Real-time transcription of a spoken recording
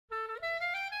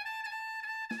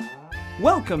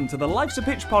Welcome to the Life's a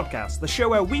Pitch podcast, the show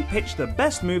where we pitch the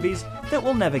best movies that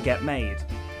will never get made.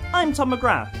 I'm Tom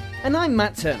McGrath. And I'm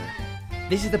Matt Turner.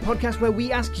 This is the podcast where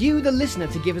we ask you, the listener,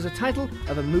 to give us a title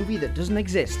of a movie that doesn't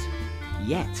exist.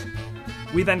 Yet.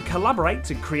 We then collaborate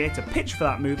to create a pitch for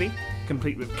that movie,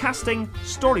 complete with casting,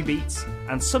 story beats,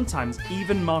 and sometimes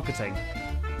even marketing.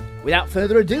 Without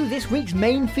further ado, this week's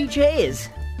main feature is...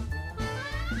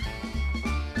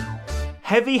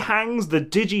 Heavy hangs the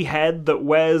digi-head that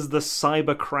wears the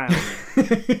cyber crown.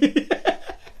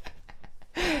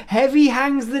 Heavy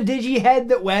hangs the digi-head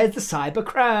that wears the cyber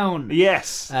crown.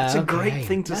 Yes, it's a great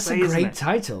thing to say, isn't it? That's a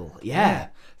great title, yeah.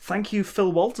 Thank you,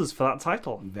 Phil Walters, for that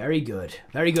title. Very good,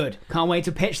 very good. Can't wait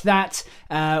to pitch that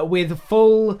with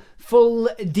full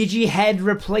digi-head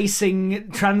replacing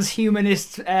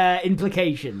transhumanist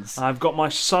implications. I've got my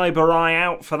cyber eye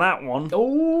out for that one.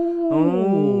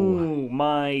 Oh,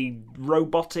 my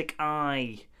robotic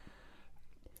eye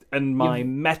and my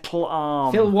metal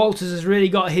arm. Phil Walters has really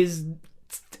got his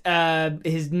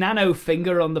nano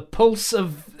finger on the pulse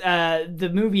of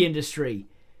the movie industry.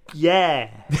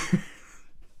 Yeah.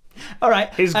 All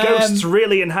right. His ghost's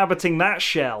really inhabiting that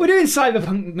shell. We're doing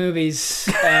cyberpunk movies,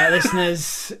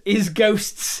 listeners.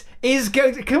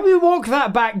 Can we walk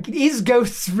that back? Is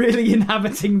ghosts really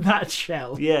inhabiting that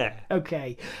shell? Yeah.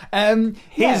 Okay.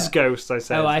 His ghost, I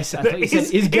said. Oh, I thought you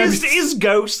said is ghosts. Is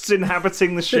ghosts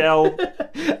inhabiting the shell?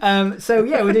 So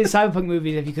yeah, we're doing cyberpunk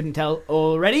movies. If you couldn't tell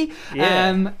already,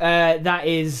 that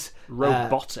is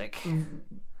robotic.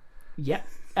 Yeah.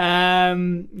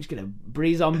 I'm just gonna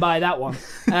breeze on by that one.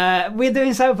 We're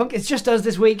doing cyberpunk. It's just us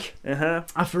this week.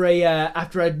 After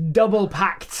a double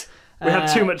packed. We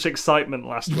had too much excitement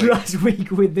last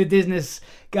week with the Disney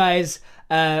guys.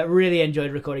 Really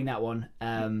enjoyed recording that one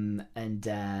and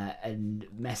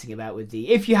messing about with the...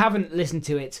 If you haven't listened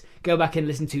to it, go back and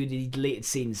listen to the deleted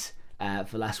scenes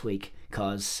for last week,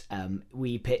 because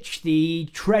we pitched the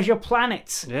Treasure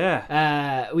Planet.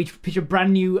 Yeah. We pitched a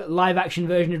brand new live-action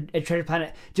version of Treasure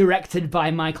Planet directed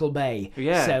by Michael Bay.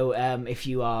 Yeah. So if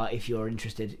you're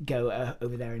interested, go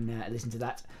over there and listen to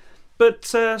that. But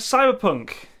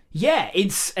cyberpunk... Yeah,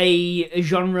 it's a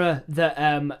genre that,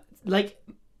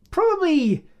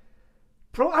 probably,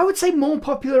 I would say more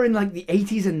popular in, the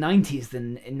 80s and 90s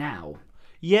than now.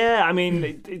 Yeah, I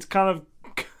mean, it's kind of...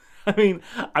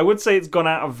 I would say it's gone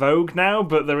out of vogue now,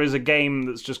 but there is a game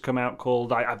that's just come out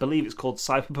called, I believe it's called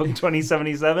Cyberpunk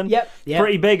 2077. Yep.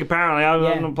 Pretty big, apparently. I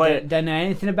haven't played it. Don't know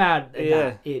anything about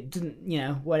that. It doesn't,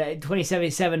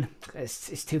 2077,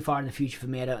 it's too far in the future for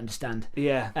me, I don't understand.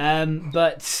 Yeah.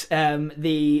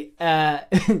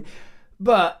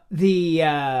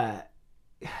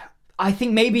 I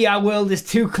think maybe our world is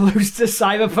too close to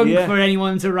cyberpunk for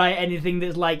anyone to write anything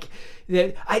that's like...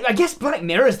 I guess Black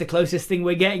Mirror is the closest thing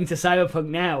we're getting to cyberpunk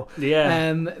now.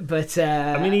 Yeah. But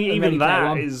even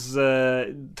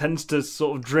that tends to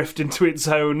sort of drift into its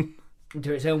own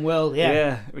world. Yeah.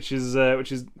 Yeah, which is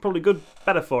probably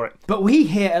better for it. But we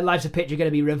here at Life's a Pitch are going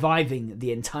to be reviving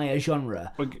the entire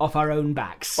genre off our own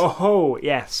backs. Oh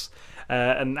yes.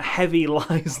 And heavy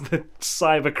lies the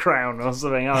cyber crown or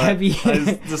something. Heavy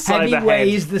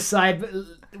weighs the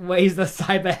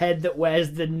cyber head that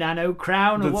wears the nano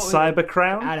crown. The cyber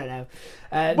crown? I don't know.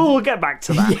 We'll get back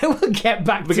to that. Yeah, we'll get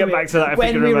back to that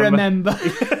when we remember.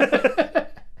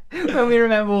 When we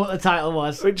remember what the title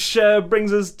was. Which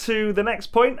brings us to the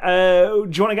next point. Do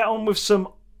you want to get on with some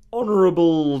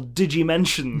honourable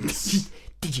Digimentions?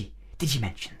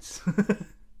 Digimensions.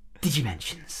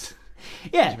 Digimensions.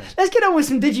 Yeah, let's get on with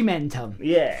some Digimen, Tom.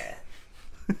 Yeah.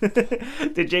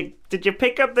 Did you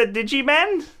pick up the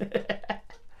Digimen?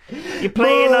 You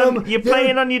playing on your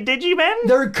Digimen?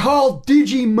 They're called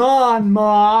Digimon,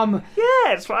 Mom. Yeah,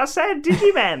 that's what I said.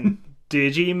 Digimen.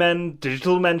 Digimen,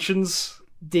 digital mentions.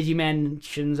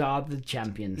 Digimensions are the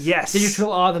champions. Yes.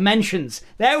 Digital are the mentions.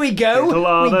 There we go. We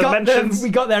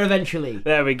got there eventually.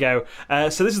 There we go.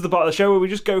 So this is the part of the show where we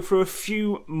just go through a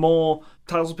few more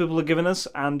titles people have given us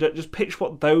and just pitch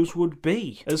what those would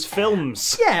be as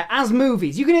films. Yeah, as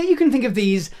movies. You can think of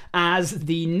these as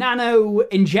the nano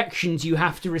injections you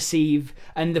have to receive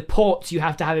and the ports you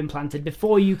have to have implanted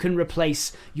before you can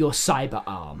replace your cyber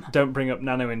arm. Don't bring up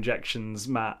nano injections,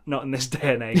 Matt. Not in this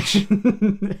day and age.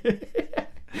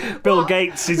 Bill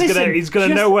Gates, he's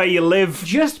gonna know where you live.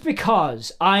 Just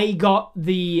because I got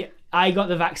the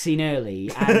vaccine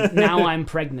early and now I'm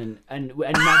pregnant and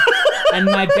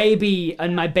my baby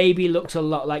looks a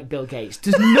lot like Bill Gates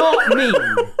does not mean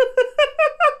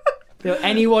that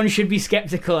anyone should be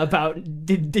skeptical about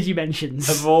Digimensions.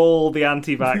 Of all the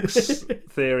anti-vax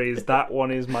theories, that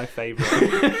one is my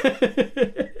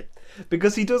favourite.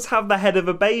 Because he does have the head of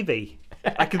a baby.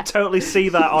 I can totally see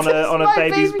that on a My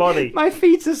baby's body. My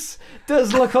fetus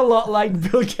does look a lot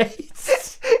like Bill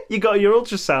Gates. You got your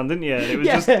ultrasound, didn't you? It was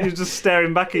Yeah. he was just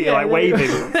staring back at you, like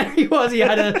waving. There he was. He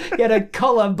had a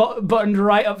collar buttoned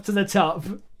right up to the top.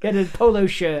 He had a polo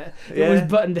shirt that Yeah. was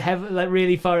buttoned like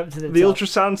really far up to the The top.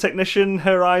 ultrasound technician,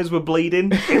 her eyes were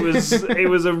bleeding. It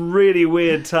was a really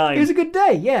weird time. It was a good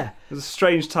day, yeah. It was a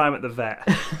strange time at the vet.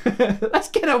 Let's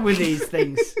get on with these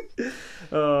things.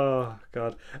 Oh,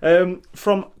 God.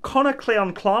 From Connor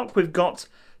Cleon Clark, we've got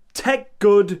Tech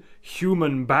Good,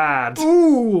 Human Bad.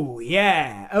 Ooh,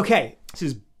 yeah. Okay. This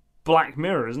is Black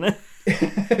Mirror, isn't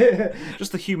it?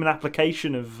 Just the human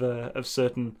application of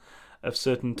certain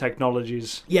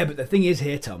technologies. Yeah, but the thing is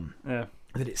here, Tom, Yeah.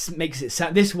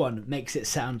 that this one makes it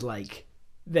sound like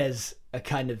there's a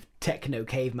kind of techno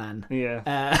caveman.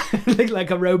 Yeah.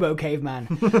 Like a robo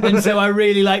caveman. And so I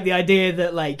really like the idea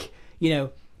that, like, you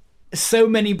know, so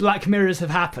many Black Mirrors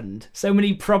have happened, so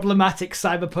many problematic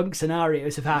cyberpunk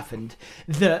scenarios have happened,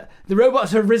 that the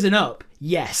robots have risen up,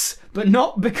 yes, but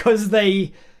not because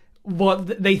they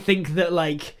think that,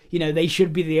 like, you know, they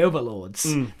should be the overlords.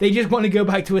 They just want to go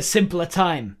back to a simpler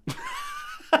time.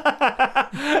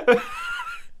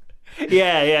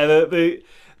 Yeah.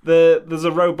 There's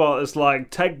a robot that's like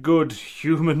Tech Good,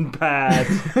 Human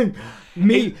Bad.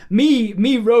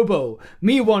 Me, Robo.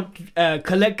 Me want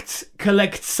collect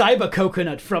cyber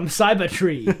coconut from Cyber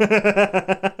Tree.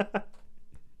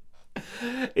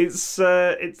 It's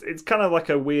kind of like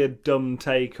a weird, dumb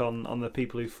take on the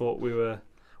people who thought we were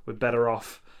better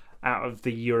off out of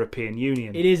the European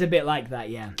Union. It is a bit like that,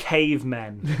 yeah.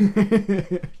 Cavemen.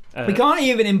 We can't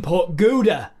even import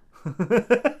Gouda.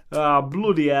 Ah,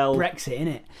 bloody hell. Brexit,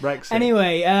 innit? Brexit.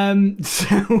 Anyway,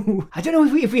 so I don't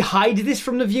know if we hide this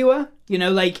from the viewer, you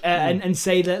know, like, and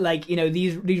say that, like, you know,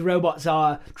 these robots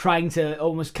are trying to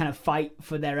almost kind of fight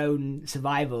for their own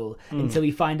survival until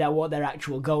we find out what their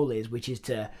actual goal is, which is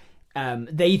to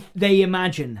they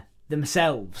imagine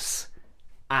themselves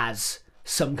as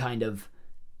some kind of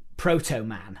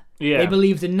proto-man. Yeah. They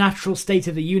believe the natural state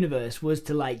of the universe was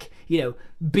to, like, you know,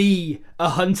 be a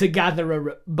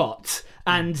hunter-gatherer bot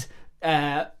and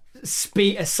a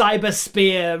cyber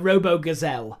spear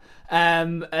robo-gazelle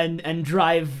and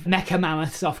drive mecha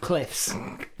mammoths off cliffs.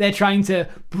 They're trying to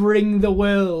bring the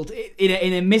world,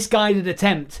 in a misguided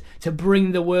attempt, to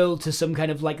bring the world to some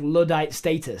kind of, like, Luddite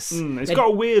status. It's got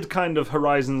a weird kind of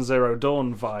Horizon Zero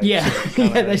Dawn vibe. Yeah, to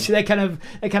it, they're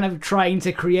kind of trying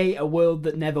to create a world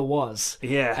that never was.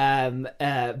 Yeah.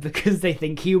 Because they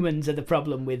think humans are the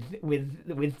problem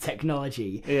with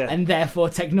technology, Yeah. and therefore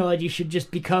technology should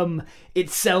just become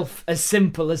itself as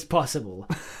simple as possible.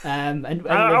 And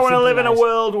I want to live in a lives.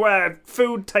 world where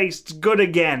food tastes good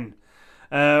again.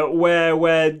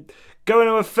 Where going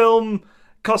to a film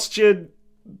costs you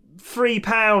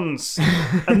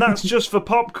 £3, and that's just for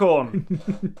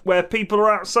popcorn. Where people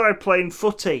are outside playing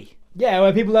footy. Yeah,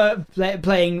 where people are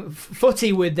playing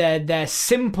footy with their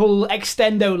simple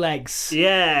extendo legs.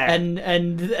 Yeah.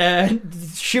 And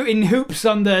shooting hoops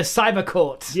on the cyber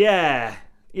court. Yeah.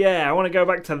 I want to go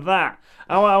back to that.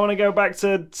 I want to go back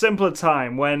to simpler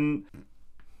time when...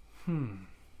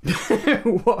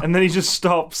 What? And then he just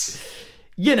stops.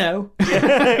 You know,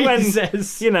 When, he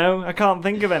says. you know, I can't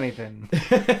think of anything.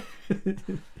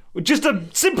 Just a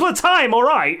simpler time, all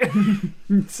right.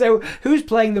 So, who's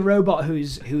playing the robot?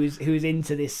 Who's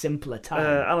into this simpler time?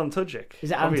 Alan Tudyk. Is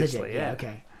it Alan obviously, Tudyk? Yeah.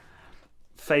 Okay.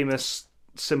 Famous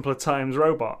simpler times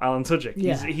robot, Alan Tudyk.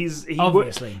 Yeah. He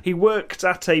Obviously. he worked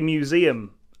at a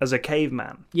museum as a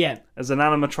caveman, Yeah. as an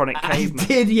animatronic I caveman.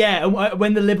 did, yeah.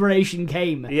 When the liberation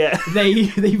came, Yeah. they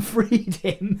freed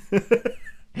him.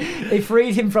 They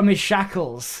freed him from his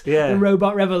shackles. Yeah. The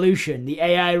robot revolution, the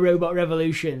AI robot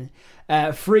revolution,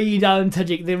 freed Alan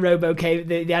Tudyk, the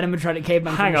animatronic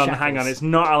caveman. Hang from on, his hang on. shackles. It's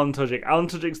not Alan Tudyk. Alan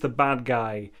Tudyk's the bad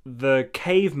guy. The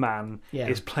caveman Yeah.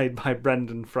 is played by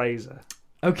Brendan Fraser.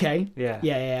 Okay. Yeah.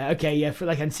 Yeah. Okay. Yeah. For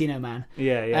like Encino Man.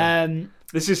 Yeah.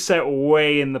 This is set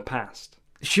way in the past.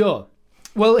 Sure.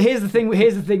 Well, here's the thing.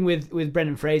 Here's the thing with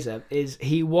Brendan Fraser is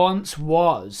he once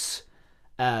was,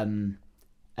 an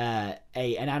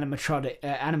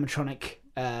animatronic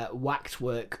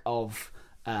waxwork of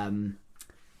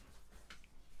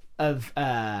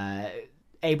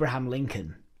Abraham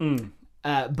Lincoln. But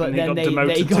And he then got they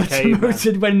demoted to got caveman.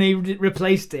 demoted when they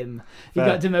replaced him. He Fair.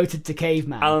 got demoted to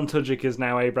caveman. Alan Tudyk is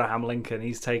now Abraham Lincoln.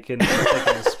 He's taken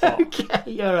his spot.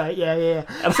 Okay, all right,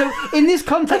 yeah. So in this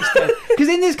context, though, because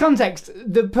in this context,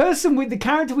 the person with the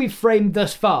character we've framed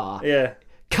thus far, Yeah.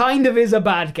 kind of is a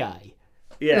bad guy.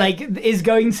 Yeah. Like, is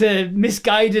going to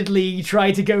misguidedly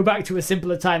try to go back to a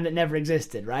simpler time that never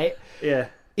existed, right? Yeah.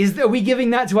 Are we giving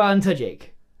that to Alan Tudyk?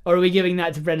 Or are we giving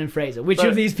that to Brendan Fraser? Which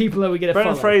of these people are we going to follow?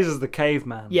 Brendan Fraser's the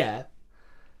caveman. Yeah.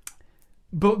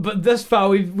 But thus far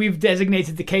we've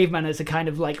designated the caveman as a kind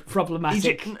of like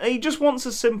problematic. He just wants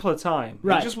a simpler time.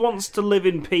 Right. He just wants to live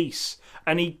in peace,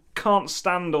 and he can't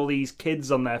stand all these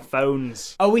kids on their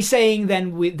phones. Are we saying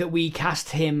then that we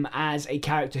cast him as a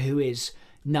character who is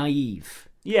naive?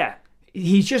 Yeah.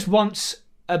 He just wants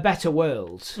a better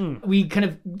world. We kind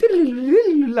of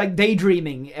like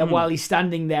daydreaming while he's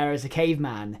standing there as a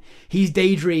caveman. He's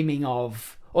daydreaming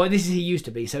of, or this is he used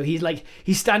to be. So he's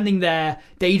standing there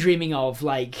daydreaming of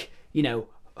like, you know,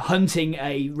 hunting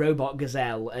a robot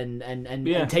gazelle and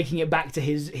taking it back to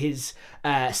his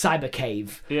cyber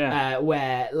cave. Yeah.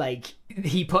 Where like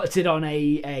he puts it on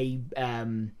a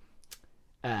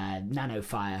nano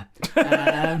fire.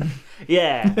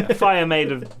 Yeah, a fire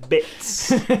made of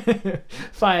bits.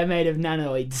 Fire made of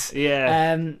nanoids.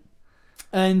 Yeah.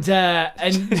 And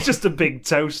It's just a big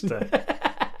toaster.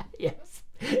 yes.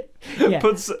 Yeah.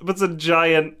 Puts a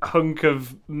giant hunk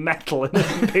of metal in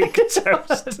a big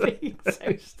toaster. Big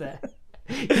toaster.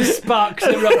 Just sparks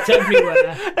erupt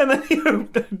everywhere. And then he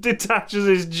detaches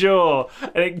his jaw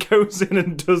and it goes in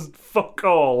and does fuck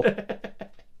all.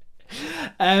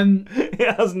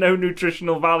 It has no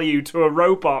nutritional value to a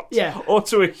robot, or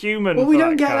to a human. Well, we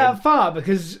don't get that far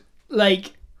because,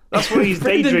 like, that's what he's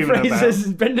daydreaming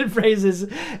about. Brendan Fraser's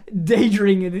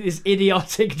daydreaming this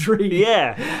idiotic dream.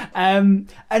 Yeah.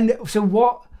 And so,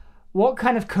 what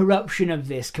kind of corruption of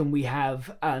this can we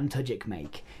have Alan Tudyk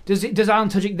make? Does Alan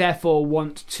Tudyk therefore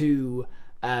want to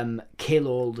kill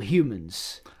all the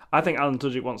humans? I think Alan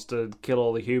Tudyk wants to kill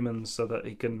all the humans so that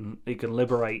he can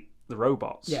liberate the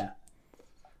robots. Yeah.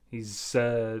 He's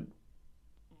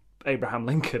Abraham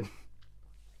Lincoln.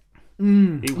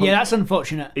 Yeah, that's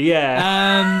unfortunate.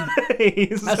 Yeah.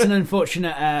 That's an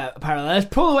unfortunate parallel. Let's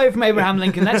pull away from Abraham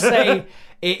Lincoln. Let's say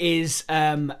it is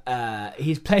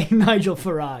he's playing Nigel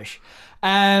Farage.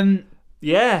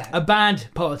 Yeah. A bad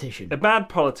politician.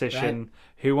 Right?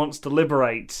 Who wants to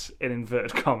liberate, in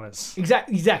inverted commas.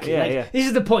 Exactly. Yeah. This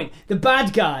is the point. The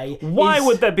bad guy. Why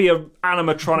would there be an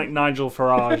animatronic Nigel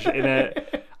Farage in a?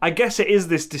 I guess it is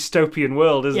this dystopian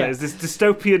world, isn't it? It's this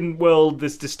dystopian world,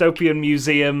 this dystopian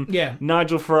museum. Yeah.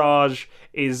 Nigel Farage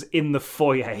is in the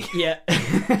foyer. Yeah.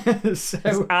 So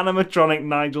animatronic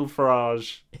Nigel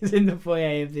Farage is in the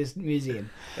foyer of this museum.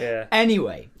 Yeah.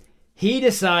 Anyway, he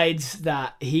decides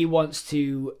that he wants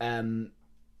to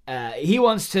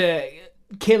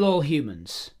kill all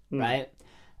humans, right?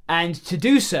 And to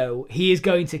do so, he is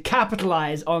going to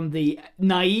capitalize on the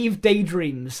naive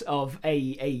daydreams of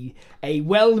a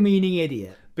well-meaning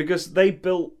idiot. Because they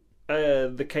built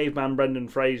the caveman Brendan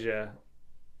Fraser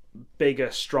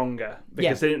bigger, stronger,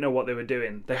 because they didn't know what they were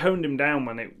doing. They honed him down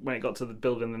when it got to the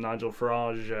building the Nigel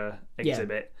Farage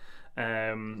exhibit.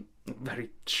 Very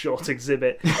short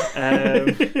exhibit.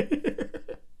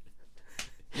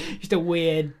 Just a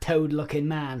weird toad-looking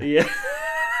man. Yeah.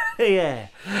 Yeah.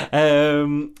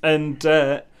 And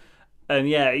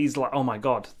he's like, oh my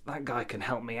god, that guy can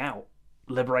help me out,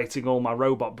 liberating all my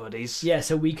robot buddies. Yeah,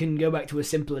 so we can go back to a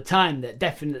simpler time that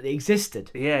definitely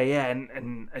existed. Yeah,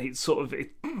 and it's sort of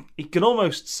he can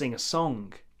almost sing a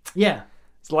song. Yeah.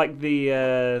 It's like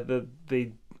the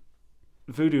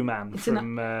Voodoo Man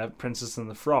from Princess and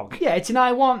the Frog. Yeah, it's an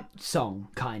I Want song,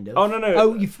 kind of. Oh, no.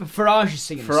 Oh, Farage is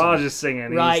singing. Farage is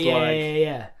singing. Right, He's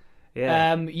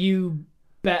yeah. You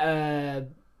better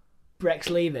Brex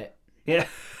leave it. Yeah.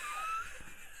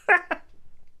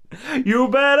 You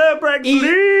better Brex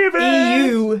leave it.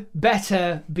 You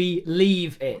better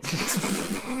believe it.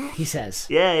 He says.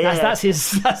 Yeah. That's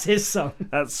his song.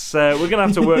 That's we're gonna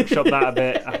have to workshop that a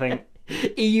bit, I think.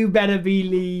 You better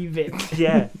believe it.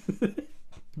 Yeah.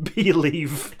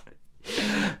 Believe.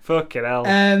 Fucking hell.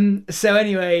 So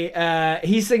anyway,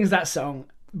 he sings that song.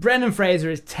 Brendan Fraser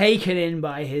is taken in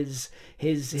by his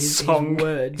song, his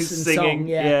words his and singing. song.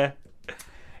 Yeah.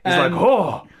 He's like,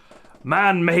 oh,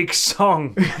 man makes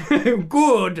song.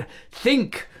 Good.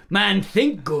 Man,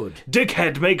 think good.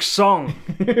 Dickhead makes song.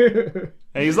 And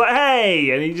he's like,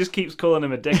 hey, and he just keeps calling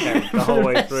him a dickhead the whole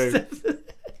way through.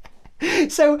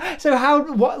 So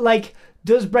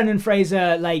does Brendan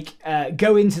Fraser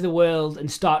go into the world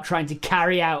and start trying to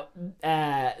carry out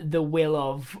the will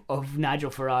of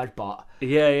Nigel Farage bot?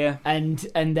 Yeah. And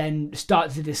then start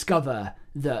to discover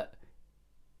that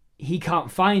he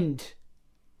can't find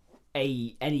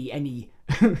any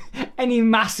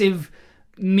massive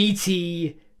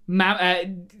meaty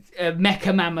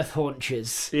mecha mammoth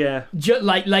haunches. Yeah.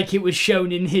 Like it was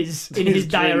shown in his dream.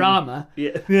 diorama.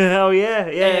 Yeah. Oh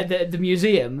yeah. The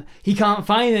museum. He can't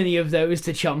find any of those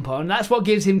to chomp on. That's what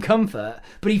gives him comfort.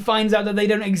 But he finds out that they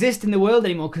don't exist in the world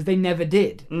anymore because they never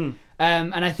did. And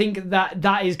I think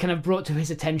that is kind of brought to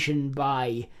his attention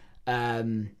by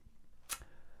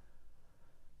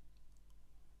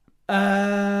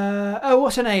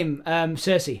what's her name?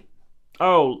 Cersei.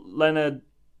 Oh, Lena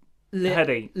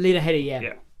Headey. Lena Headey,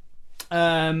 yeah.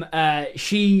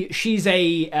 She's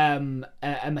a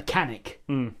mechanic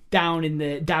down in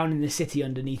the city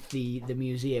underneath the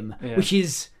museum, which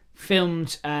is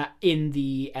filmed in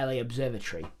the LA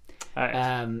Observatory,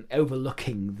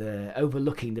 overlooking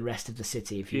the rest of the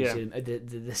city. If you zoom,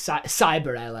 the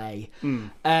cyber LA.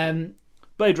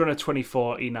 Blade Runner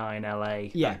 2049 LA,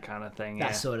 that kind of thing.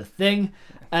 That sort of thing.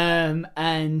 I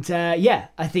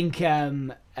think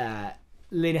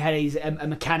Lena Headey's a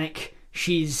mechanic.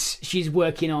 She's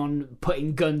working on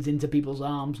putting guns into people's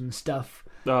arms and stuff.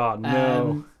 Oh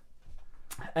no!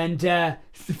 The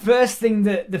first thing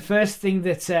that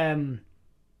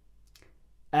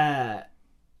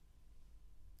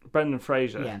Brendan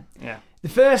Fraser. Yeah. The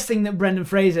first thing that Brendan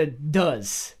Fraser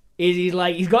does is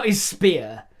he's got his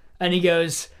spear and he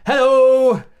goes,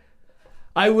 "Hello,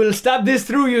 I will stab this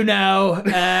through you now."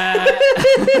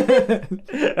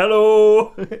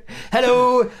 Hello,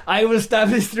 I will stab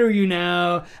this through you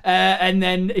now. And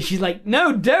then she's like,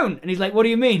 "No, don't." And he's like, "What do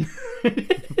you mean?"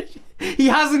 He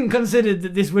hasn't considered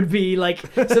that this would be like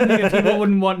something that people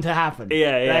wouldn't want to happen.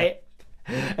 Yeah. Right?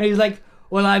 And he's like,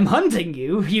 "Well, I'm hunting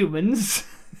you, humans,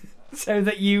 so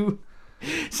that you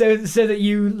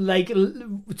like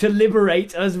to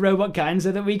liberate us robot kind,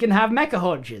 so that we can have mecha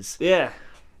haunches." Yeah.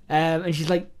 And she's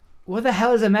like, "What the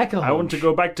hell is a mecha haunch?" I want to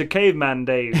go back to caveman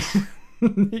days.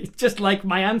 Just like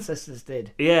my ancestors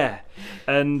did. Yeah.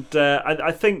 And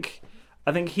I think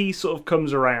he sort of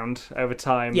comes around over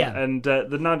time. Yeah. And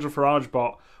the Nigel Farage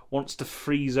bot wants to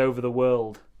freeze over the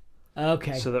world.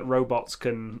 Okay. So that robots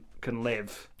can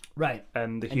live. Right.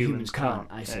 And humans can't.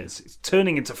 I see. It's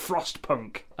turning into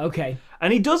Frostpunk. Okay.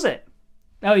 And he does it.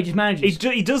 Oh, he just manages.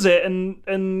 He does it,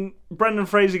 and Brendan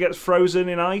Fraser gets frozen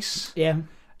in ice. Yeah.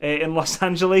 In Los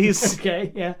Angeles.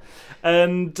 Okay, yeah.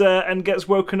 And gets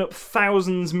woken up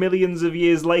millions of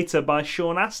years later by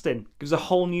Sean Astin. Gives a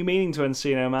whole new meaning to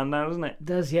Encino Man now, doesn't it? It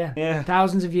does, yeah. Yeah.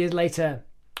 Thousands of years later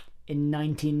in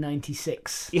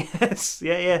 1996. Yes,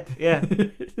 yeah.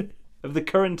 Of the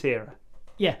current era.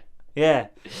 Yeah. Yeah.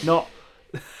 Not...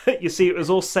 You see, it was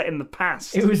all set in the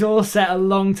past. It was all set a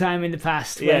long time in the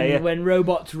past when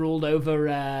robots ruled over.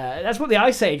 That's what the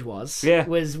Ice Age was. Yeah,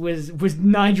 was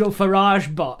Nigel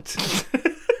Farage bot.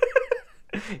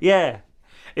 Yeah,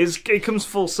 it comes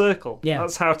full circle. Yeah,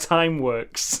 that's how time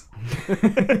works.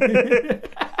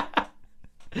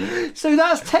 So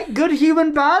that's tech good,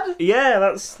 human bad. Yeah,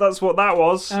 that's what that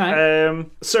was. All right.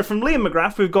 So from Liam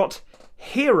McGrath, we've got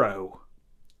Hero.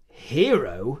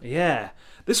 Hero. Yeah.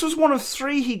 This was one of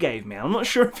 3 he gave me. I'm not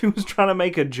sure if he was trying to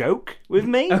make a joke with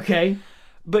me. Okay.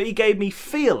 But he gave me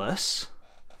Fearless,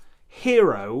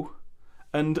 Hero,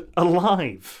 and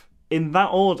Alive in that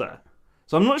order.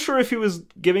 So I'm not sure if he was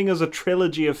giving us a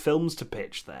trilogy of films to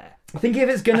pitch there. I think if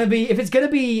it's gonna be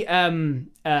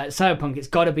Cyberpunk, it's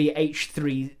got to be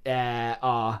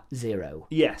H3R0.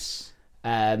 Yes.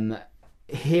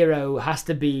 Hero has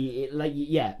to be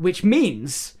which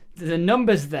means the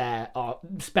numbers there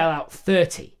spell out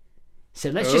 30. So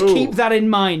let's just keep that in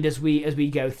mind as we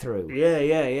go through.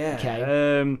 Yeah.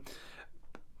 Okay.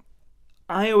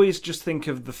 I always just think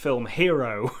of the film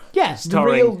Hero. Yes,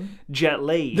 starring Jet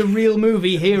Li. The real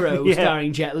movie Hero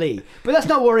starring Jet Li. But let's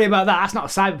not worry about that. That's not a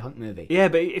cyberpunk movie. Yeah,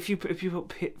 but if you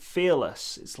put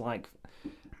Fearless, it's like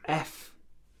F.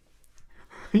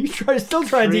 You still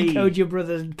try to decode your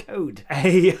brother's code.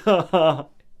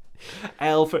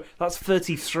 L for that's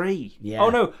 33. Yeah. Oh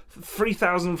no,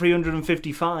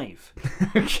 3,355.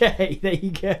 Okay, there you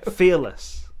go.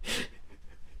 Fearless.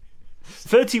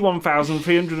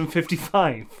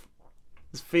 31,355.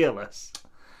 It's Fearless.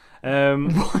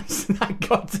 What's that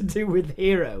got to do with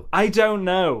Hero? I don't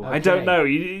know. Okay. I don't know.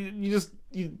 You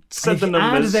said the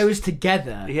numbers. Add those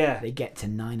together. Yeah. They get to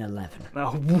 9/11.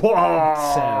 Oh, what?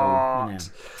 So,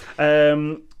 you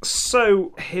know.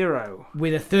 So Hero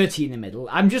with a 30 in the middle.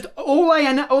 I'm just all I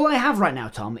have right now,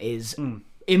 Tom, is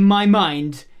in my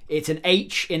mind it's an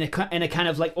H in a kind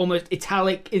of like almost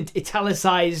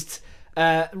italicized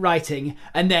writing,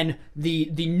 and then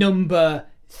the number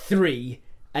 3,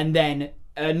 and then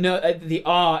the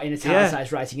R in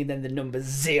italicized writing, and then the number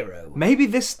 0. Maybe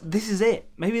this is it.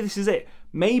 Maybe this is it.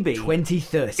 maybe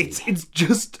 2030. it's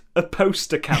just a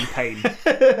poster campaign.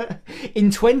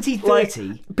 In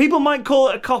 2030, people might call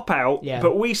it a cop-out, Yeah.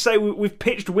 but we say we've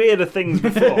pitched weirder things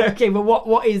before. okay, but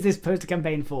what is this poster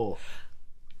campaign for?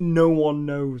 No one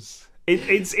knows.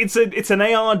 It's an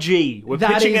ARG. We're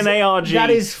pitching an ARG. That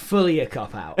is fully a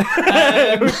cop out.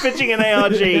 We're pitching an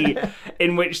ARG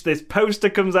in which this poster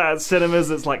comes out at cinemas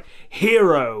that's like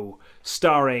Hero,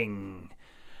 starring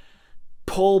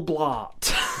Paul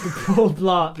Blart. Paul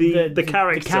Blart, the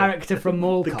character. The character from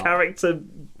Mall The Cop. character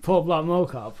Paul Blart Mall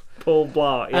Cop. Paul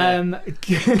Blart, yeah.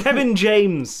 Kevin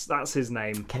James, that's his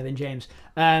name. Kevin James.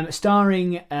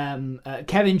 Starring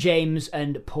Kevin James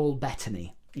and Paul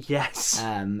Bettany. Yes.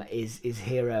 Is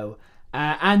Hero.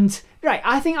 And right,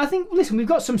 I think listen, we've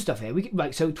got some stuff here.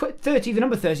 So 30, the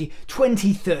number 30,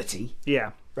 2030,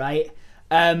 Yeah. right?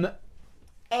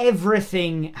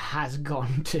 Everything has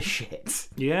gone to shit.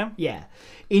 Yeah. Yeah.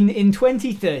 In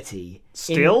 2030.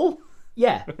 Still?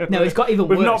 Yeah. No, it's got even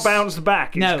worse. We've not bounced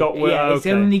back. It's got worse. Yeah, it's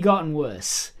only gotten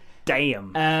worse.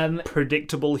 Damn.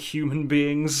 Predictable human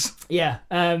beings. Yeah.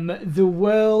 The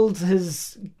world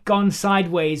has gone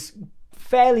sideways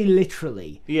fairly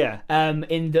literally. Yeah.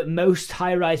 In that most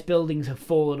high-rise buildings have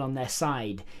fallen on their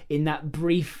side in that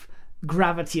brief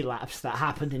gravity lapse that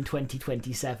happened in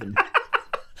 2027.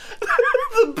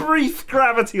 The brief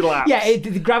gravity lapse. Yeah,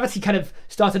 the gravity kind of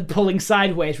started pulling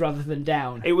sideways rather than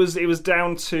down. It was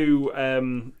down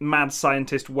to mad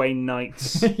scientist Wayne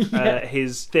Knight's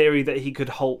his theory that he could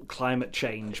halt climate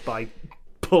change by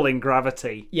pulling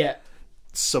gravity. Yeah.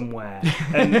 Somewhere,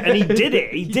 and he did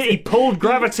it. He pulled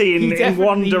gravity in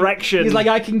one direction. He's like,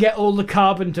 I can get all the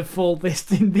carbon to fall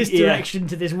in this direction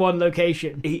to this one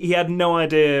location. He had no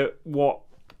idea what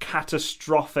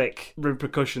catastrophic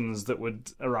repercussions that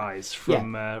would arise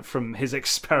from his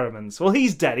experiments. Well,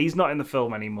 he's dead. He's not in the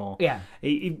film anymore. Yeah,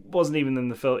 he wasn't even in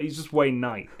the film. He's just Wayne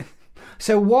Knight.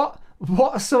 So what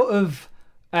sort of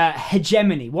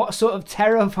hegemony, what sort of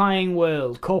terrifying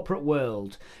corporate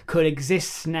world could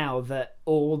exist now that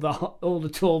all the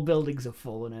tall buildings have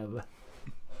fallen over?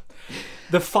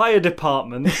 The fire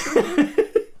department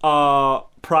are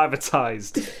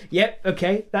privatized. Yep.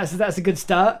 Okay. That's a good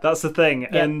start. That's the thing.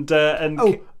 Yep.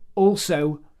 And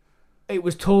also, it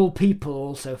was tall people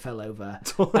also fell over.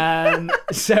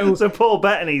 So Paul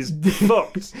Bettany's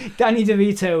fucked. Danny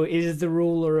DeVito is the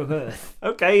ruler of Earth.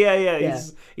 Okay, yeah.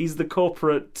 He's the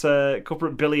corporate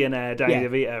billionaire Danny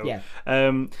DeVito.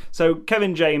 Yeah. So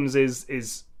Kevin James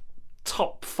is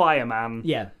top fireman.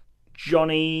 Yeah.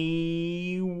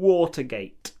 Johnny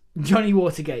Watergate. Johnny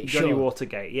Watergate.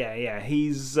 Yeah.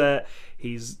 He's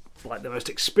like the most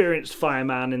experienced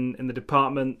fireman in the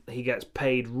department. He gets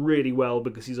paid really well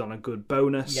because he's on a good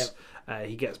bonus. Yep.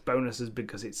 He gets bonuses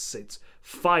because it's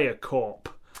Fire Corp.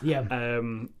 Yeah.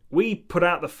 We put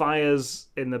out the fires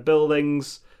in the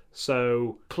buildings,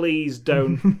 so please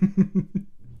don't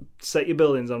set your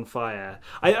buildings on fire.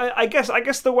 I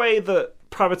guess the way that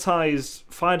privatized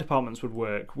fire departments would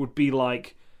work would be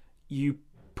like you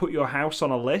put your house on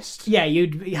a list. Yeah,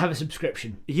 you'd have a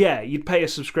subscription. Yeah, you'd pay a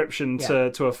subscription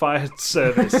to a fire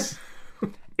service.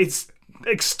 It's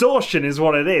extortion is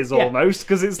what it is almost,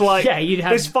 because it's like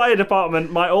this fire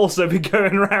department might also be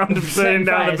going around and burning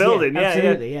down the building.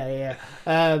 Absolutely, yeah.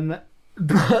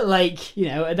 But like,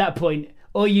 at that point,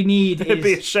 all you need it'd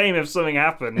be a shame if something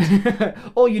happened.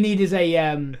 All you need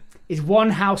is one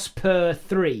house per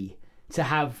 3 to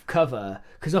have cover,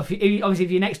 because obviously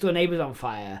if your next door neighbour's on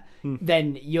fire,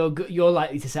 then you're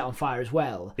likely to set on fire as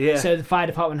well. Yeah. So the fire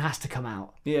department has to come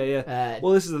out. Yeah.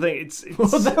 Well, this is the thing. It's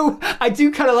although I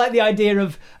do kind of like the idea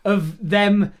of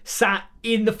them sat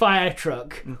in the fire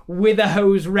truck with a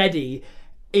hose ready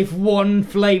if one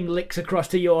flame licks across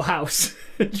to your house.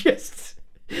 Just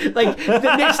like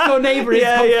the next door neighbour is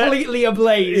completely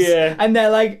ablaze, and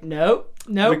they're like, no,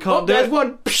 we can't do there's it.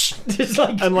 One. Just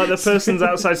like, and like the person's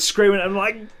outside screaming and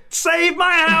like, save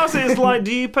my house. It's like,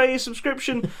 do you pay your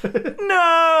subscription?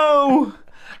 No.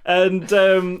 And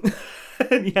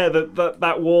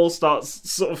that wall starts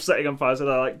sort of setting on fire, so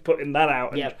they're like putting that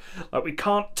out. And, like, we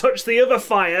can't touch the other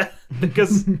fire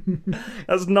because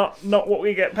that's not what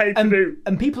we get paid to do.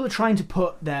 And people are trying to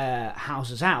put their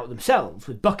houses out themselves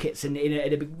with buckets, and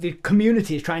the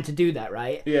community is trying to do that,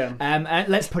 right? Yeah. And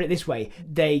let's put it this way: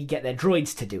 they get their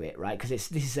droids to do it, right? Because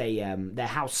this is their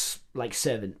house like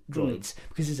servant droids,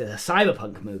 because it's a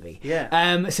cyberpunk movie.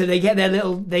 Yeah. So they get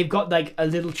they've got like a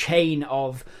little chain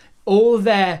of all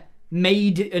their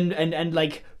made and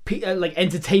like like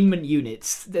entertainment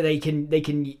units that they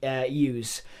can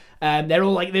use. They're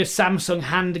all like those Samsung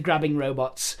hand grabbing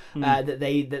robots that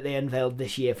they unveiled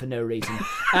this year for no reason.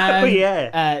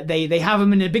 They have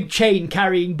them in a big chain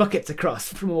carrying buckets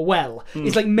across from a well.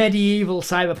 It's like medieval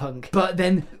cyberpunk. But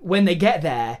then when they get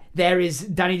there is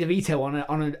Danny DeVito on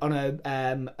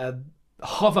a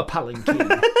hover palanquin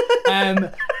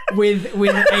with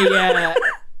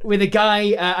a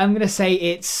guy. I'm gonna say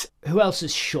it's who else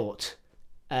is short.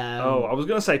 I was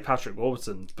going to say Patrick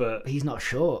Warburton, but he's not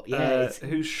short. Yeah,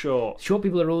 who's short? Short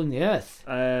people are ruling the earth.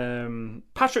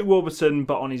 Patrick Warburton,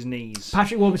 but on his knees.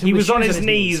 Patrick Warburton. He was on his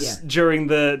knees during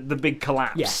the big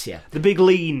collapse. Yes, yeah. The big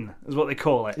lean is what they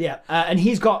call it. Yeah, and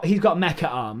he's got mecha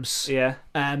arms. Yeah.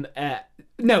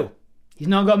 No, he's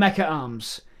not got mecha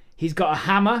arms. He's got a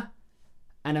hammer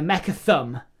and a mecha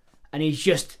thumb, and he's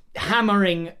just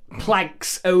hammering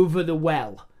planks over the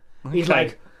well. Okay. He's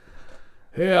like.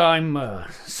 Yeah, I'm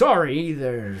sorry.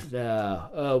 This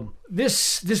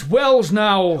well's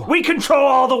now. We control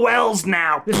all the wells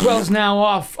now. This well's now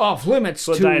off limits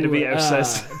to Danny DeVito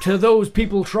says. To those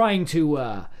people trying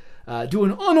to do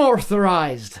an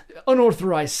unauthorized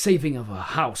saving of a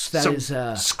house. That is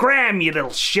scram, you little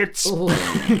shits.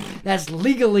 That's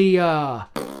legally.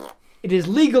 It is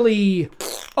legally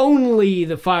only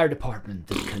the fire department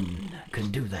that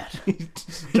can do that.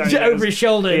 Over his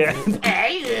shoulder. Yeah.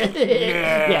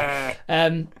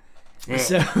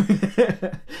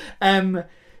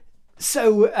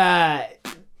 So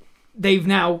they've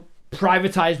now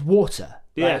privatized water.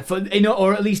 Yeah.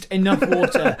 Or at least enough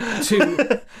water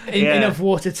enough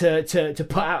water to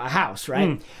put out a house,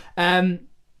 right? I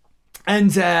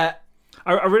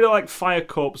really like Fire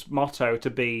Corp's motto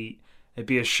to be. It'd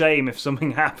be a shame if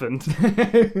something happened.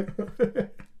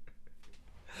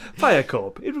 Fire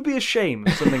Corp. It would be a shame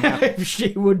if something happened.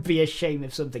 It would be a shame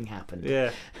if something happened.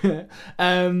 Yeah.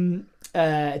 To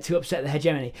upset the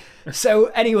hegemony. So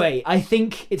anyway, I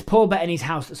think it's Paul Bettany's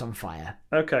house that's on fire.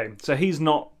 Okay, so he's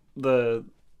not the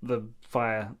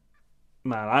fire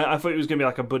man. I thought it was going to be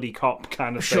like a buddy cop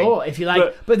kind of thing. Sure, if you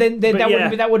like. But then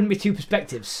that wouldn't be two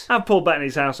perspectives. Have Paul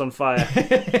Bettany's house on fire.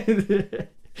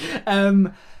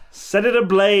 Set it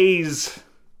ablaze.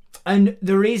 And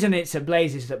the reason it's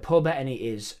ablaze is that Paul Bettany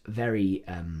is very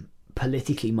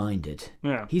politically minded.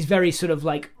 Yeah. He's very sort of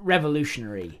like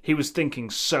revolutionary. He was thinking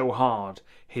so hard,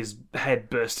 his head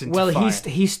burst into fire. Well,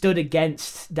 he stood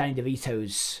against Danny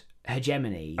DeVito's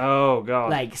hegemony. Oh,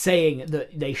 God. Like saying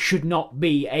that they should not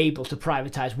be able to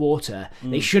privatize water.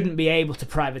 They shouldn't be able to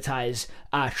privatize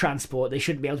transport. They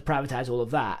shouldn't be able to privatize all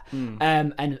of that.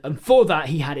 And for that,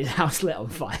 he had his house lit on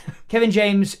fire. Kevin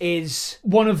James is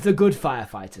one of the good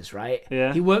firefighters, right?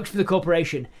 Yeah. He works for the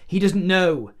corporation. He doesn't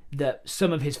know that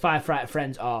some of his firefighter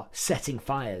friends are setting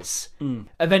fires.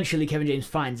 Eventually, Kevin James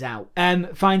finds out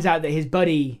that his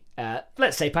buddy,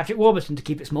 let's say Patrick Warburton to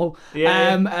keep it small,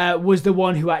 was the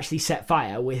one who actually set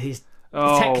fire with his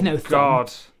techno thumb.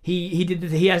 God. He did.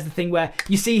 He has the thing where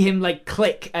you see him like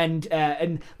click and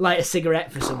light a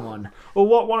cigarette for someone. Well,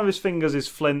 one of his fingers is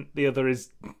flint, the other is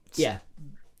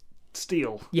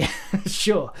steel. Yeah,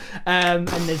 sure. And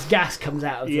there's gas comes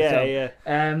out of the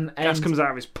thumb. Gas comes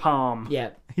out of his palm. Yeah.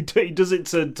 He does it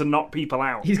to knock people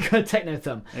out. He's got a techno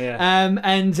thumb.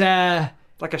 Yeah.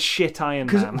 Like a shit Iron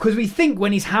Man. Because we think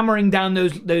when he's hammering down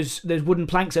those wooden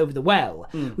planks over the well,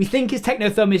 we think his techno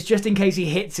thumb is just in case he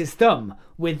hits his thumb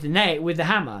with the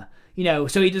hammer. You know,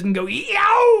 so he doesn't go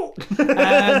yow.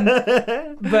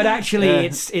 But actually,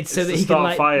 it's so that he can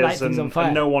light things on fire.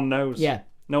 And no one knows. Yeah.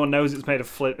 No one knows it's made of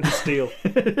flint and steel.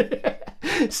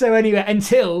 So anyway,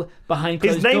 until behind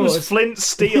closed doors... His name's Flint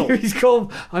Steel. He's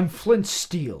called... I'm Flint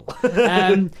Steel.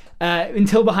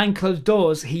 Until behind closed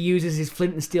doors, he uses his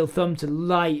flint and steel thumb to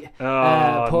light...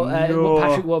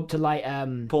 Patrick Warburton to light...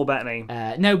 Paul Bettany.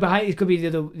 No, behind it could be the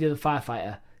other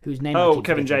firefighter, whose name...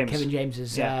 Kevin James. Kevin James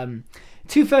is...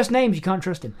 two first names, you can't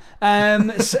trust him.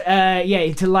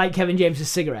 To light Kevin James's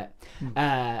cigarette.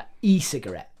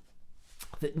 E-cigarette.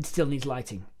 That still needs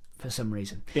lighting for some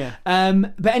reason. Yeah.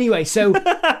 But anyway, so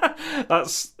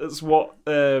that's what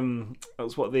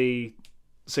the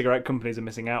cigarette companies are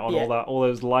missing out on. All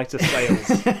those lighter sales.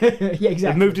 Yeah, exactly.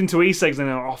 They've moved into e-cigs and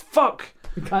they're like, oh fuck,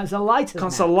 we can't sell lighters.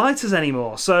 Can't sell lighters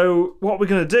anymore. So what are we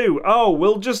gonna do? Oh,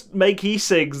 we'll just make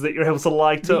e-cigs that you're able to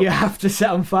light up. You have to set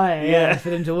on fire,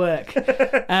 for them to work.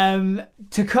 To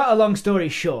cut a long story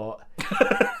short.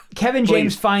 Kevin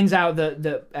James finds out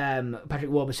that Patrick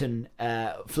Warburton,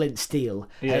 Flint Steel,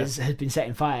 has been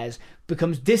setting fires,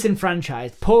 becomes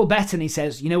disenfranchised. Paul Bettany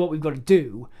says, you know what we've got to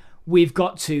do? we've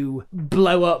got to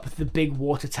blow up the big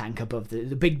water tank above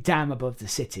the big dam above the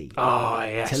city. Oh,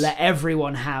 yes. To let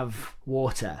everyone have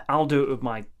water. I'll do it with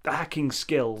my hacking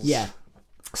skills. Yeah.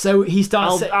 So he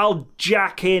starts... I'll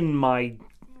jack in my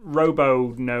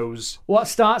robo nose. What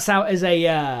starts out as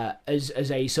a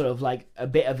sort of like a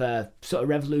bit of a sort of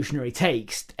revolutionary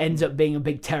take ends up being a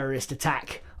big terrorist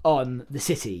attack on the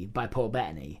city by Paul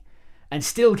Bettany. And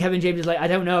still Kevin James is like, I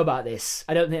don't know about this.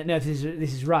 I don't know if this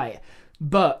is right.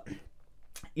 But,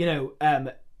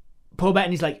 Paul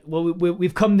Bettany's like, well,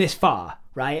 we've come this far,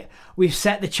 right? We've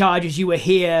set the charges. You were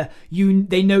here.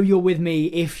 They know you're with me.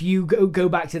 If you go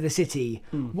back to the city,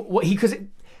 because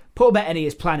Paul Bettany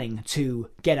is planning to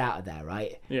get out of there,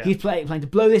 right? Yeah. He's planning to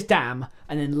blow this dam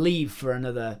and then leave for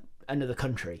another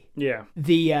country. Yeah.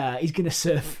 He's gonna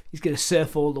surf. He's gonna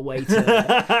surf all the way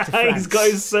to France. He's got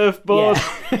his surfboard.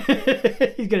 Yeah.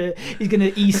 he's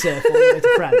gonna e-surf all the way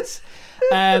to France.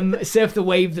 Surf the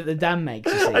wave that the dam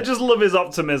makes. You see. I just love his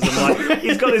optimism. Like,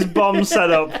 he's got his bomb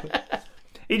set up.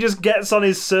 He just gets on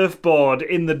his surfboard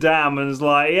in the dam and is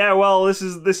like, "Yeah, well, this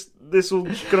will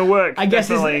gonna work." I guess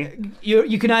definitely.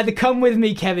 You can either come with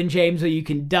me, Kevin James, or you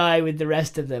can die with the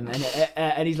rest of them.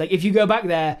 And he's like, if you go back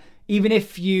there, even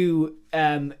if you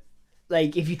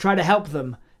if you try to help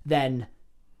them, then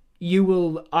you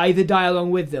will either die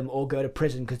along with them or go to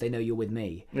prison because they know you're with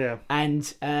me. Yeah.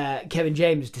 And Kevin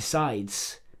James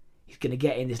decides he's going to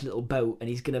get in this little boat and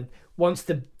he's going to, once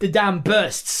the dam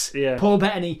bursts, Paul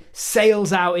Bettany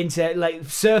surfs out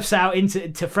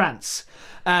into France.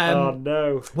 Oh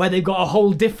no! Where they've got a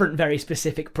whole different, very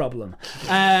specific problem,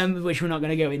 which we're not going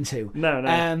to go into. No.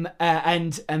 And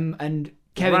Kevin ran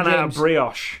James out of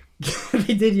brioche.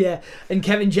 He did, yeah. And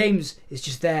Kevin James is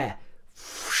just there.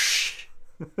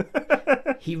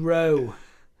 He row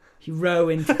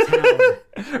into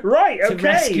town. Right, okay. To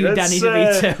rescue Danny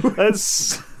DeVito.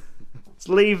 Let's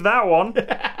leave that one.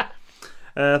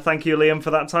 Thank you, Liam, for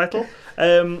that title.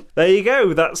 There you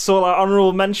go. That's all our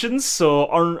honourable mentions,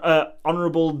 or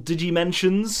honourable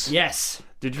digi-mentions. Yes.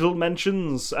 Digital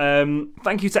mentions.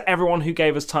 Thank you to everyone who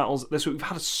gave us titles this week. We've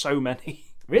had so many.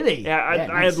 Really? Yeah, I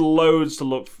nice. had loads to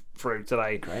look through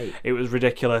today. Great. It was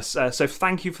ridiculous. So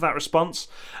thank you for that response.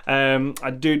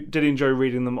 I did enjoy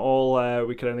reading them all.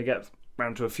 We could only get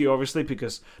round to a few, obviously,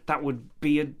 because that would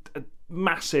be a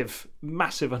massive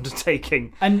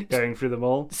undertaking, and going through them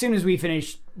all. As soon as we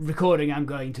finish recording, I'm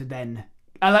going to then...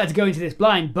 I like to go into this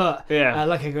blind, but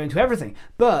like I go into everything.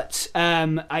 But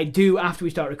I do, after we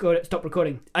stop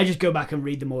recording, I just go back and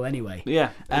read them all anyway.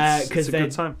 Yeah, it's a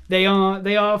good time. They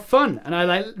are fun, and I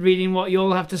like reading what you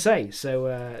all have to say.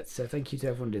 So thank you to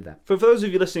everyone who did that. For those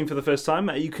of you listening for the first time,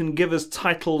 you can give us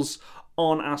titles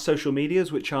on our social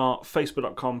medias, which are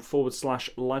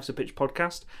facebook.com/Life's a Pitch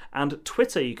podcast, and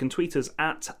Twitter. You can tweet us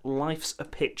at Life's a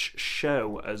Pitch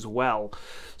Show as well.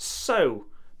 So,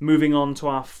 moving on to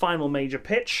our final major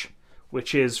pitch,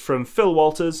 which is from Phil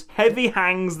Walters. Heavy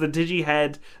hangs the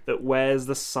digi-head that wears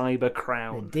the cyber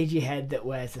crown. The digi-head that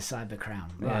wears the cyber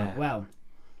crown. Yeah. Well,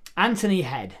 Anthony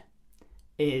Head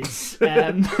is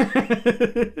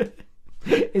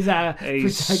is our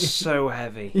He's so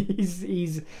heavy.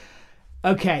 He's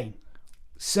okay.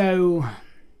 So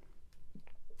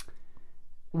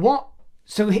what?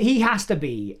 So he has to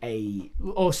be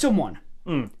someone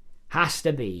has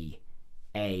to be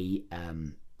a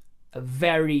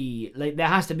very, like, there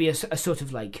has to be a sort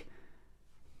of like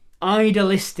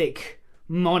idealistic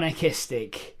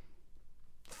monarchistic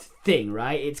thing,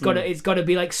 right? It's got to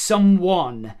be like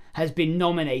someone has been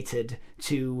nominated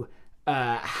to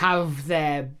have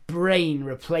their brain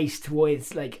replaced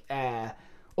with like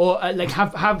like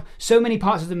have so many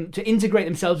parts of them to integrate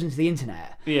themselves into the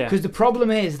internet. Yeah. Because the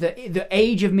problem is that the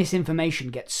age of misinformation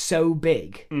gets so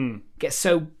big, gets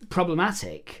so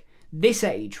problematic. This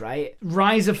age, right?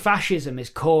 Rise of fascism is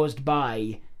caused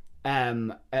by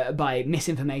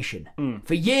misinformation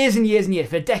for years and years and years,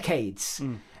 for decades,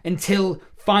 until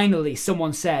finally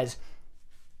someone says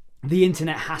the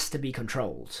internet has to be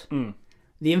controlled.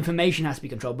 The information has to be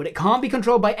controlled, but it can't be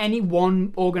controlled by any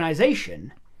one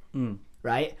organization,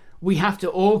 right? We have to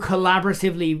all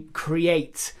collaboratively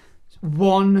create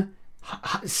one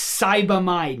cyber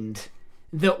mind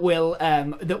that will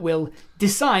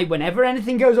decide whenever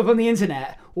anything goes up on the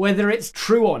internet whether it's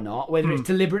true or not, whether it's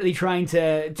deliberately trying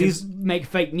to make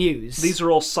fake news. These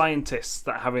are all scientists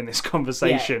that are having this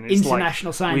conversation. Yeah, it's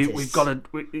international scientists. We've got to.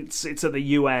 It's at the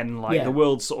UN. Like the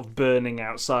world's sort of burning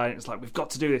outside. It's like we've got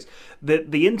to do this.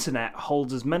 The internet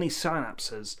holds as many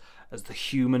synapses as the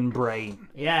human brain.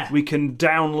 Yeah, we can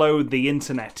download the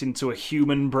internet into a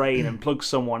human brain and plug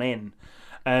someone in.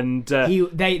 And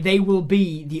they will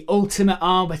be the ultimate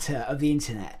arbiter of the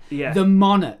internet. Yeah. The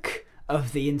monarch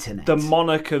of the internet. The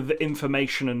monarch of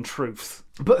information and truth.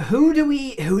 But who do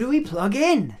we plug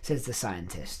in? Says the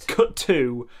scientist. Cut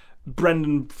to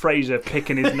Brendan Fraser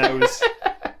picking his nose.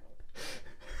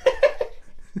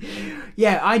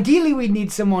 Yeah, ideally we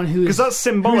need someone who's... Because that's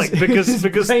symbolic, because to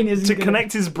gonna...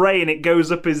 connect his brain, it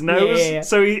goes up his nose. Yeah.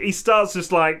 So he starts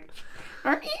just like...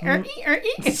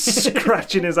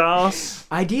 scratching his arse.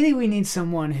 Ideally we need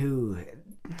someone who...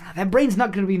 Their brain's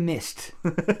not going to be missed.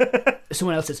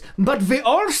 Someone else says, but we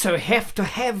also have to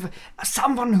have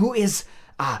someone who is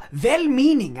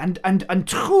well-meaning and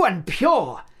true and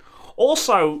pure.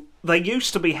 Also, they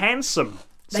used to be handsome,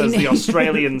 says the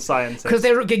Australian scientist. Because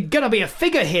they're going to be a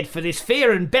figurehead for this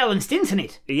fair and balanced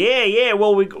internet. Yeah.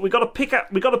 Well, we got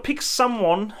to pick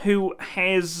someone who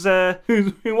has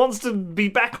who wants to be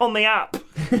back on the app.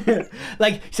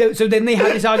 Like so then they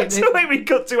have this argument. That's the way we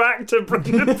cut to actor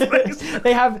Brendan Fraser.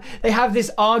 They have this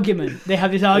argument.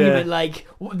 Like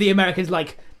the Americans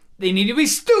like they need to be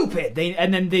stupid.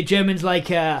 And then the Germans like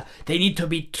they need to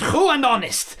be true and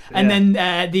honest. And then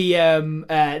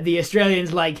the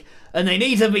Australians like. And they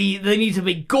need to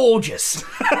be gorgeous,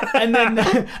 and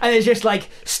it's just like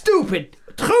stupid,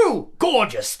 true,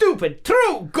 gorgeous, stupid,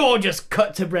 true, gorgeous.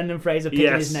 Cut to Brendan Fraser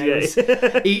picking his nose,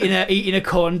 eating a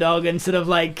corn dog, and sort of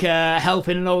like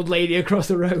helping an old lady across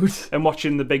the road, and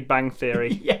watching The Big Bang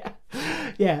Theory.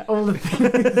 Yeah, all the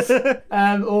things,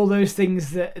 all those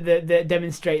things that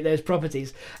demonstrate those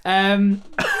properties.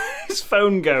 His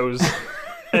phone goes,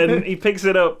 and he picks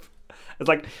it up. It's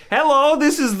like, hello,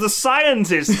 this is the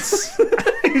scientists.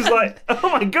 He's like, oh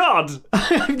my God.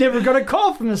 I've never got a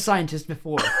call from a scientist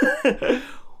before.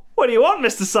 What do you want,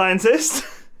 Mr. Scientist?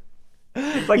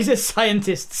 Like, he says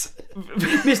scientists.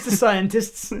 Mr.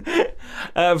 Scientists.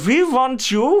 We want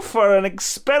you for an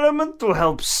experiment to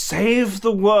help save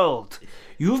the world.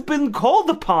 You've been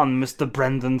called upon, Mr.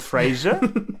 Brendan Fraser.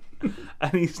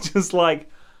 And he's just like,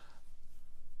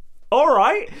 all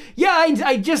right. Yeah,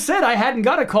 I just said I hadn't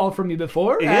got a call from you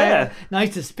before. Yeah.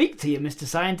 Nice to speak to you, Mr.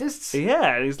 Scientists.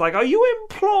 Yeah, and he's like, are you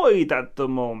employed at the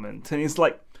moment? And he's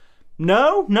like,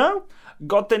 no.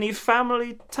 Got any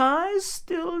family ties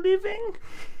still living?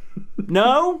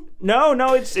 No,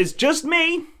 it's just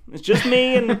me. It's just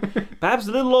me and perhaps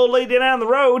a little old lady down the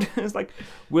road. It's like,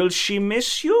 will she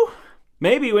miss you?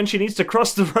 Maybe when she needs to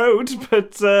cross the road,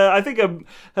 but I think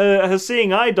her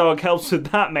seeing eye dog helps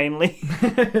with that mainly.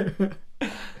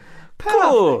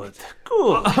 Good.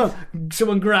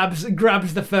 Someone grabs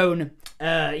the phone.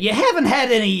 You haven't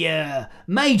had any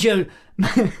major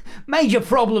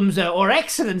problems or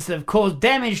accidents that have caused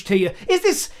damage to you.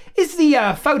 Is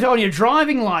the photo on your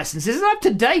driving license? Is it up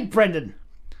to date, Brendan?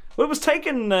 Well, it was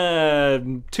taken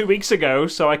 2 weeks ago,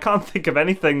 so I can't think of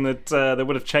anything that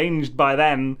would have changed by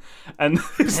then. And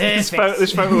this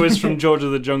photo is from George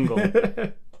of the Jungle. We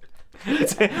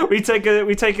take a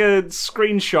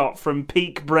screenshot from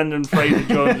peak Brendan Fraser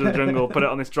George of the Jungle, put it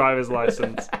on his driver's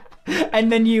license,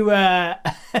 and then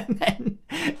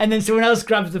and then someone else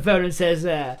grabs the phone and says,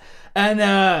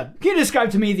 "Can you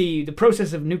describe to me the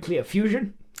process of nuclear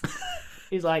fusion?"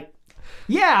 He's like,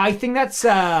 "Yeah, I think that's."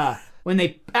 When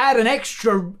they add an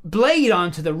extra blade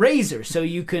onto the razor, so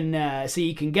you can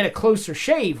get a closer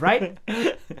shave, right?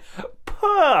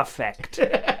 Perfect.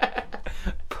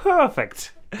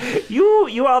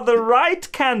 You are the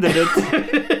right candidate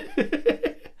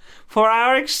for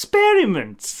our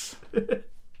experiments.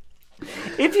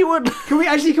 If you would, can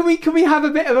we have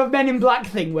a bit of a Men in Black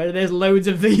thing where there's loads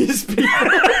of these people?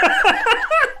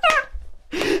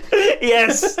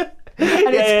 Yes.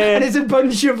 And it's a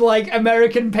bunch of like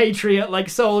American patriot like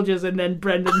soldiers, and then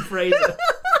Brendan Fraser.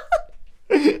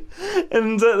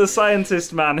 And the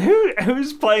scientist man.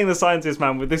 Who's playing the scientist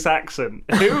man with this accent?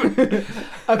 Who? Okay.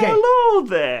 Hello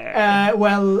there.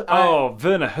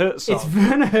 Werner Herzog. It's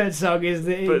Werner Herzog, is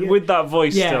the but with that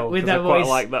voice still. With that voice, quite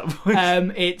like that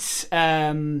voice. It's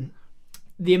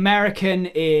the American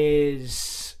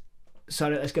is.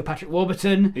 Sorry, let's go Patrick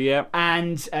Warburton. Yeah.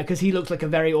 And because he looks like a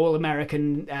very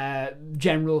all-American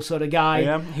general sort of guy.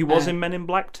 Yeah, he was in Men in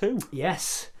Black too.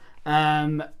 Yes.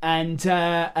 And then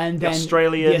the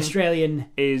Australian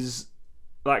is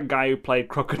that guy who played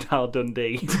Crocodile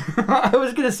Dundee. I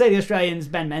was going to say the Australian's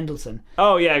Ben Mendelsohn.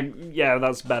 Oh, yeah,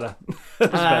 that's better.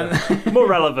 Better. More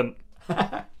relevant.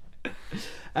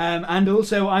 And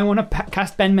also, I want to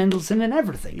cast Ben Mendelsohn in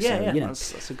everything. Yeah,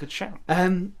 that's a good shout.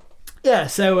 Yeah,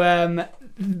 so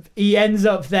he ends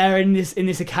up there in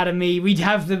this academy. We'd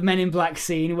have the Men in Black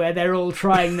scene where they're all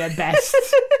trying their best.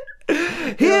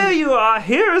 Here you are.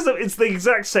 It's the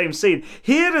exact same scene.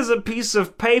 Here is a piece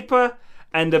of paper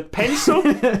and a pencil.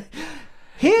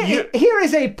 Here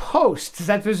is a post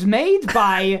that was made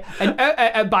by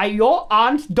by your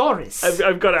Aunt Doris.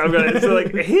 I've got it. So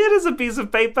like, here is a piece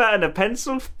of paper and a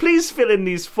pencil. Please fill in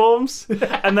these forms.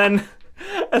 And then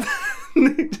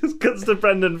it just cuts to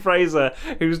Brendan Fraser,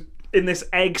 who's in this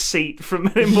egg seat from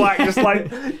Men in Black, just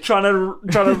like trying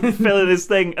to fill in his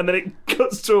thing, and then it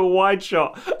cuts to a wide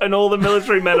shot, and all the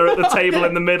military men are at the table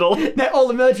in the middle. All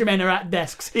the military men are at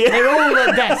desks. Yeah. They're all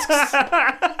at desks.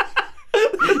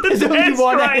 There's only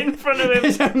one right in front of him.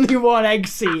 There's only one egg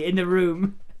seat in the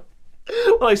room.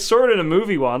 Well, I saw it in a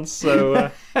movie once,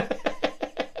 so. Has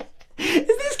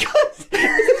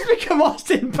this become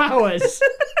Austin Powers?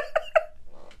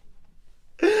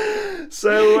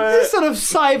 So this sort of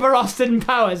cyber Austin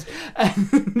Powers.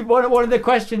 One of the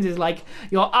questions is like,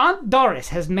 your Aunt Doris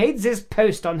has made this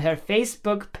post on her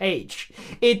Facebook page.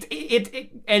 It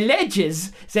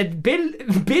alleges that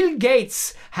Bill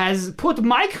Gates has put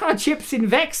microchips in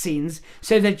vaccines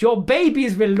so that your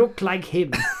babies will look like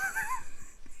him.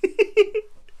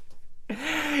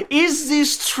 Is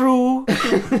this true,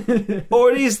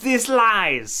 or is this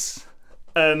lies?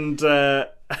 And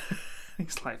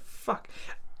he's like, fuck.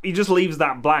 He just leaves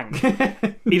that blank.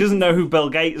 He doesn't know who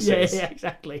Bill Gates is. Yeah,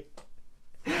 exactly.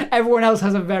 Everyone else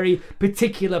has a very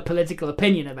particular political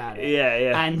opinion about it.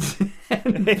 Yeah. And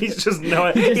he's just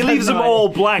he leaves them all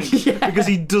blank because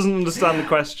he doesn't understand the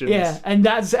questions. Yeah, and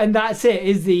that's it.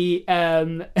 Is the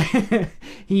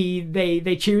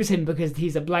they choose him because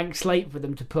he's a blank slate for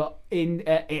them to put in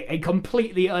a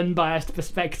completely unbiased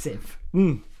perspective.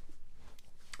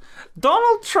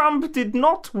 Donald Trump did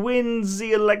not win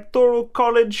the Electoral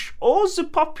College or the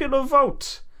popular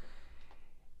vote.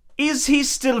 Is he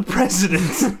still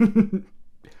president?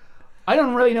 I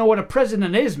don't really know what a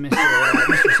president is, Mr.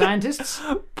 Scientists.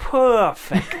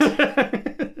 Perfect.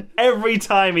 Every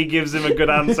time he gives him a good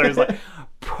answer, he's like,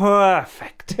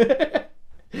 perfect.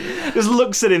 Just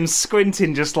looks at him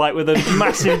squinting, just like with a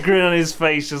massive grin on his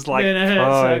face, just like,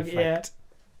 perfect.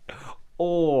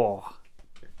 Oh.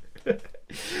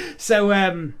 So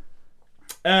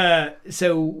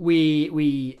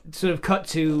we sort of cut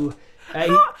to. How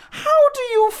do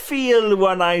you feel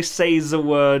when I say the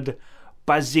word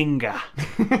bazinga?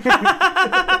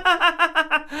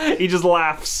 He just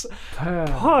laughs.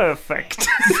 Perfect.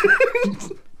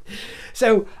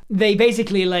 So they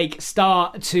basically like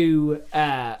start to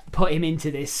put him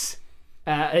into this.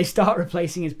 They start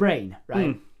replacing his brain,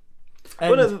 right?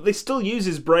 Well, no, they still use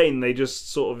his brain. They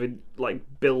just sort of like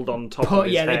build on top of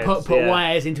his head. They put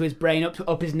wires into his brain,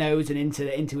 up his nose, and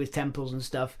into his temples and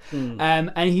stuff.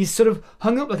 And he's sort of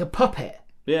hung up like a puppet.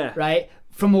 Yeah. Right,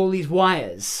 from all these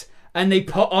wires, and they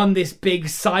put on this big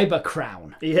cyber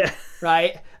crown. Yeah.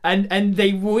 Right, and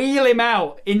they wheel him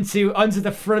out onto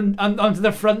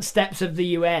the front steps of the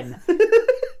UN.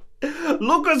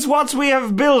 Look at what we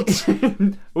have built.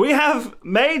 We have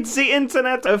made the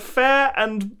internet a fair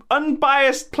and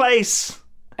unbiased place.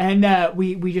 And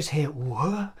we just hear,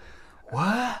 what?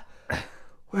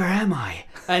 Where am I?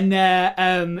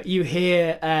 And you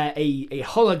hear a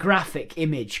holographic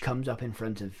image comes up in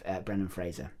front of Brendan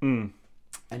Fraser. And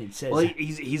it says... Well,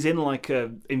 he's in like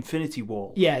a infinity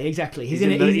wall. Yeah, exactly. He's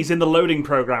in the loading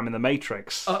program in the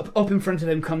Matrix. Up in front of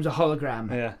him comes a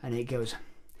hologram. Yeah. And it goes...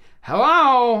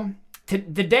 Hello,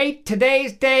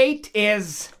 today's date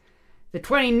is the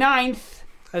 29th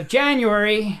of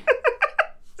January.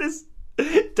 This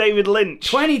David Lynch.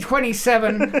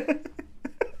 2027.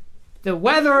 The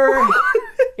weather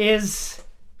is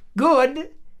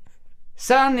good.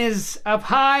 Sun is up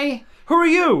high. Who are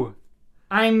you?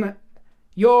 I'm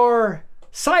your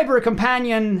cyber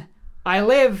companion. I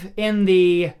live in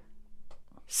the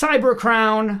Cyber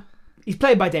Crown. He's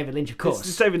played by David Lynch, of course.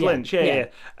 It's David Lynch, yeah.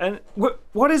 And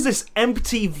what is this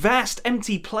vast,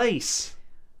 empty place?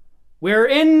 We're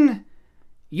in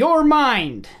your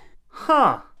mind.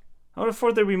 Huh. I would have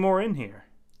thought there'd be more in here.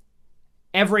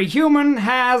 Every human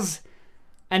has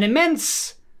an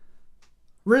immense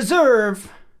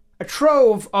reserve, a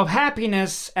trove of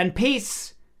happiness and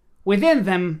peace within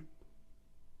them,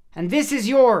 and this is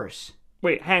yours.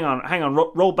 Wait, hang on.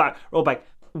 Roll back.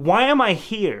 Why am I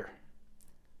here?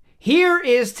 Here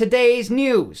is today's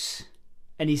news.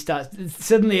 And he starts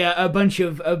suddenly a bunch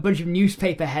of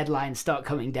newspaper headlines start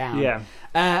coming down. Yeah.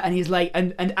 And he's like,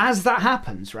 and as that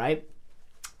happens, right,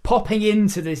 popping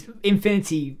into this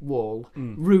infinity wall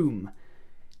room,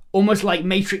 almost like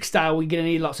Matrix style, we're gonna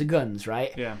need lots of guns,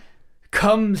 right? Yeah.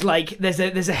 Comes like there's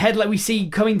a headline we see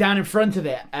coming down in front of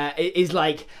it. It is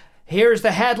like, here's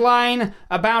the headline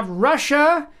about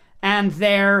Russia and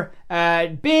their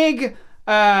big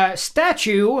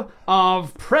statue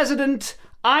of President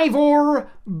Ivor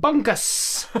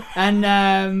Bunkus. And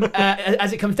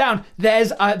as it comes down, there's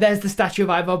the statue of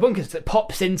Ivor Bunkus that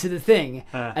pops into the thing,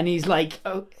 and he's like,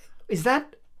 "Oh, is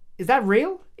that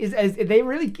real?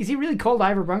 Is he really called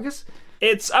Ivor Bunkus?"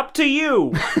 It's up to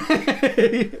you.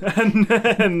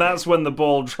 and that's when the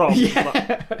ball drops.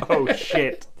 Yeah. Oh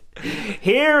shit!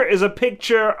 Here is a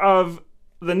picture of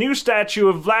the new statue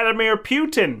of Vladimir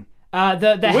Putin.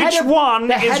 Which one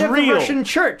the is head of real? the Russian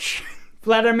Church,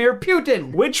 Vladimir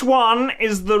Putin. Which one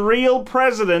is the real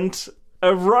president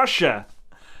of Russia?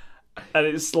 And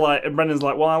it's like, and Brendan's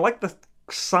like, well, I like the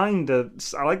sound of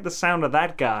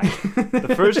that guy,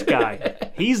 the first guy.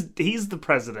 He's the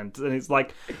president, and it's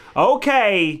like,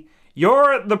 okay,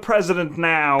 you're the president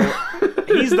now.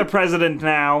 He's the president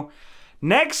now.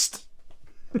 Next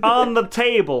on the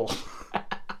table.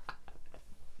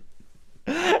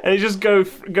 And it's just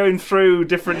going through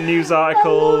different news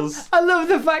articles. I love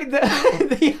the fact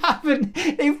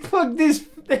that they've plugged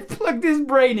this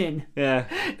brain in. Yeah.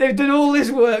 They've done all this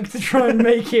work to try and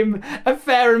make him a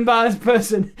fair and balanced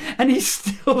person, and he's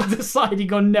still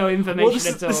deciding on no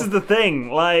information at all. This is the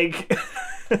thing, like,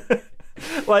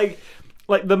 like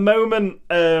the moment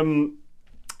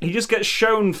he just gets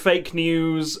shown fake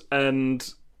news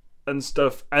and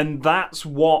stuff, and that's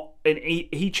what, and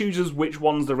he chooses which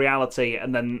one's the reality,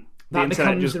 and then the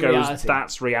internet just goes, reality.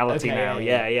 That's reality now.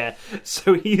 Yeah.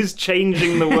 So he is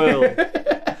changing the world.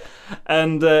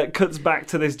 And cuts back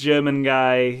to this German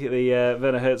guy, the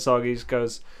Werner Herzog. He just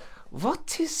goes,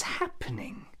 "What is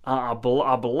happening?" I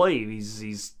believe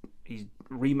he's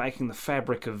remaking the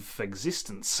fabric of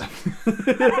existence.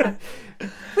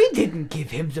 We didn't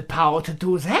give him the power to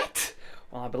do that.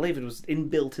 Well, I believe it was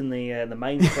inbuilt in the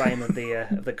mainframe of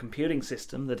the computing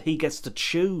system that he gets to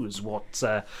choose what's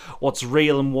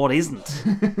real and what isn't.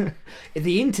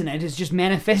 The internet is just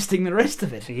manifesting the rest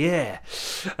of it. Yeah.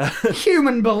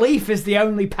 Human belief is the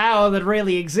only power that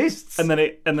really exists. And then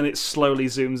it slowly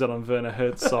zooms in on Werner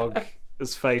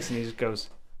Herzog's face, and he just goes,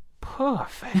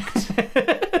 "Perfect.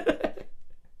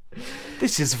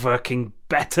 This is working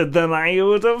better than I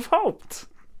would have hoped."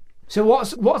 So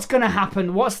what's going to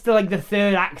happen? What's the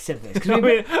third act of this? I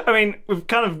mean, we've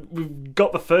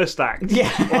got the first act.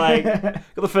 Yeah,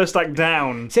 got the first act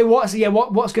down. So what's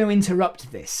going to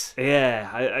interrupt this? Yeah,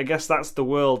 I guess that's the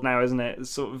world now, isn't it?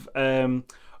 It's sort of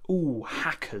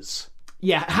hackers.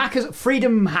 Yeah, hackers,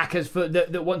 freedom hackers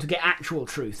that want to get actual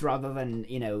truth rather than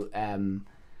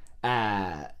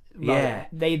yeah.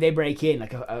 They break in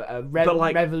like a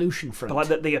revolution front. But like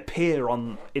that they appear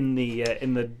in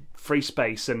the free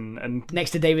space and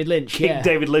next to David Lynch, kick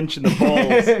David Lynch in the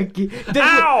balls.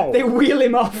 Ow! They wheel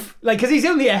him off, like, because he's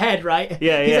only a head, right?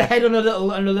 Yeah, he's a head on a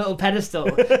little pedestal,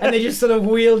 and they just sort of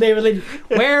wheel David Lynch.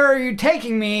 Where are you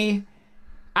taking me?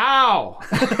 Ow!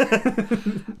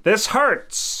 This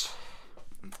hurts.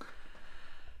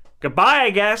 Goodbye,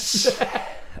 I guess.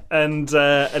 and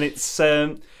it's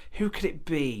who could it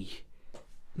be?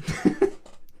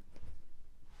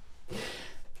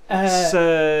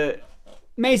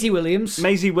 Maisie Williams.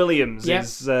 Maisie Williams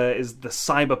is the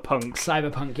cyberpunk.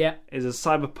 Cyberpunk, yeah. Is a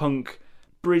cyberpunk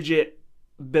Bridget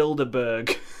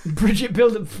Bilderberg. Bridget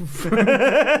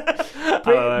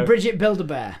Bilderbear. Bridget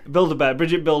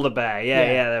Bilderbear.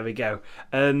 Yeah, there we go.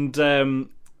 And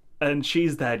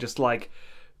she's there just like,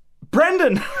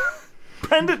 Brendan,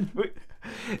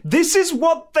 this is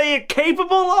what they are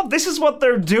capable of? This is what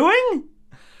they're doing?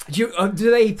 Do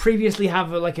they previously have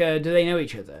do they know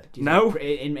each other? No.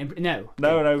 No.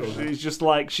 No. It's just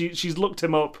like she's looked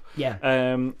him up. Yeah.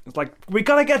 It's like, we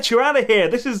gotta get you out of here.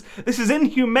 This is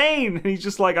inhumane. And he's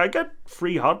just like, I got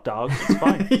free hot dogs. It's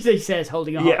fine. He says,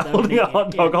 holding a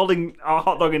hot dog. Holding a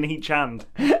hot dog in each hand.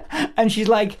 And she's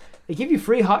like, they give you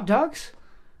free hot dogs?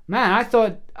 Man, I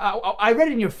thought I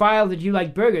read in your file that you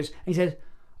like burgers. And he says,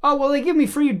 oh, well, they give me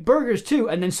free burgers too.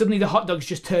 And then suddenly the hot dogs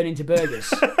just turn into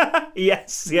burgers.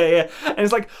 Yes, yeah. And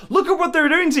it's like, look at what they're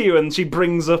doing to you. And she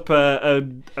brings up a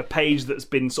page that's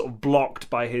been sort of blocked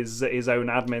by his own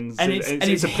admins. And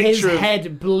it's a picture his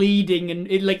head bleeding, and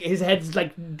his head's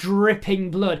like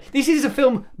dripping blood. This is a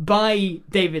film by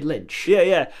David Lynch.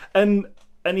 Yeah. And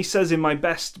he says in my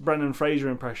best Brendan Fraser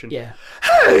impression, yeah,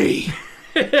 hey!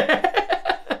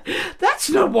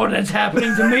 That's not what is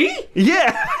happening to me.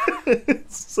 Yeah.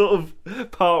 It's sort of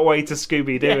part way to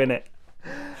Scooby-Doo, isn't it?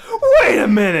 Wait a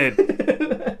minute.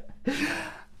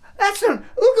 That's not.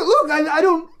 Look! I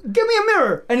don't. Give me a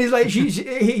mirror. And he's like,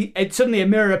 suddenly a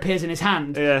mirror appears in his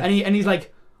hand. Yeah. And he's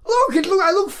like, look!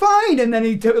 I look fine. And then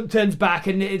he turns back,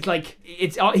 and it's like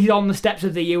he's on the steps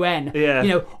of the UN.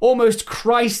 Yeah. Almost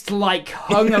Christ-like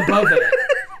hung above it.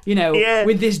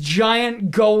 with this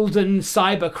giant golden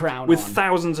cyber crown with on.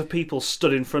 thousands of people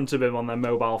stood in front of him on their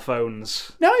mobile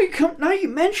phones. Now you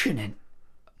mention it,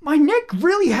 my neck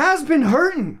really has been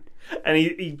hurting. And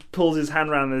he pulls his hand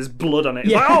around and there's blood on it.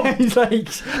 Yeah, he's like,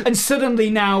 and suddenly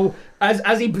now,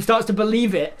 as he starts to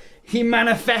believe it, he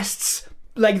manifests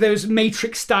like those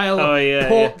Matrix-style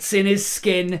ports in his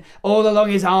skin, all along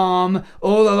his arm,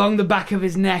 all along the back of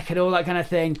his neck, and all that kind of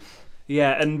thing.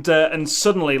 Yeah, and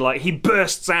suddenly, like, he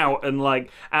bursts out and like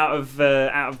out of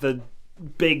the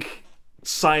big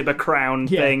cyber crown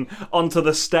thing onto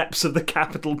the steps of the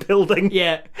Capitol building.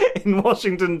 Yeah, in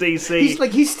Washington DC.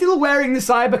 He's still wearing the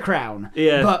cyber crown.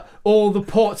 Yeah, but all the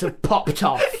ports have popped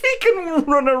off. He can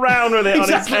run around with it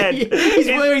on his head. He's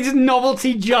wearing this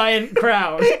novelty giant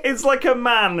crown. It's like a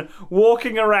man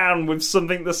walking around with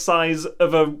something the size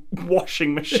of a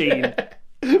washing machine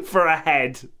for a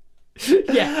head.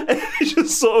 Yeah,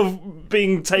 just sort of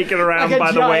being taken around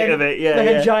by the weight of it. Yeah,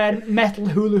 a giant metal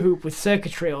hula hoop with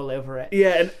circuitry all over it.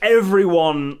 Yeah, and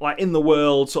everyone like in the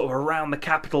world, sort of around the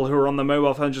Capitol, who are on the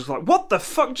mobile phone, just like, what the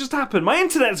fuck just happened? My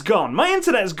internet's gone.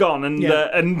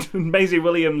 And Maisie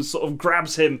Williams sort of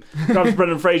grabs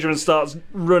Brendan Fraser and starts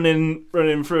running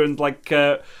through, and like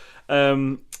it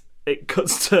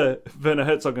cuts to Werner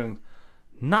Herzog going,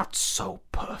 not so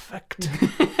perfect.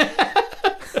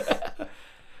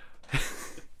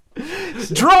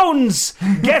 Drones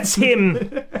gets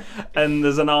him, and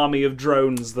there's an army of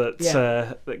drones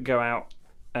that go out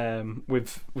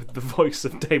with the voice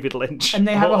of David Lynch, and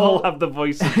they all have the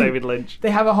voice of David Lynch.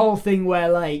 They have a whole thing where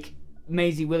like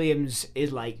Maisie Williams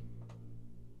is like.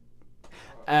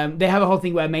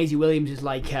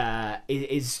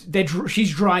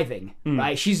 She's driving,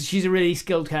 right? She's a really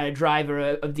skilled kind of driver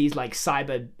of these like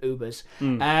cyber Ubers,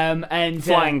 and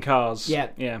flying cars.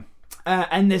 Yeah.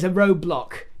 And there's a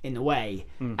roadblock in the way,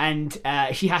 and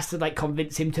she has to like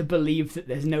convince him to believe that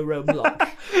there's no roadblock.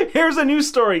 Here's a news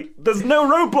story. There's no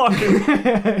roadblock,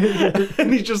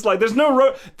 and he's just like, "There is no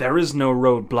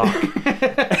roadblock."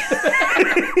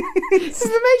 This is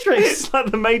the Matrix. It's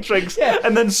like the Matrix,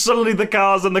 and then suddenly the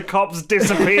cars and the cops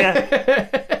disappear.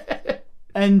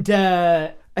 And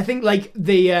I think like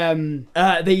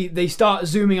they start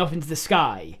zooming off into the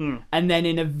sky, and then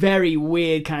in a very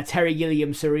weird kind of Terry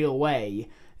Gilliam surreal way,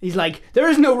 he's like, there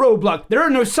is no roadblock, there are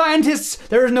no scientists,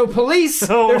 there is no police,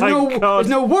 there's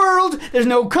no world, there's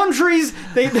no countries,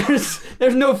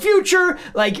 there's no future,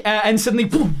 like and suddenly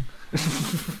boom,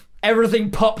 everything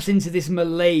pops into this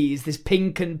malaise, this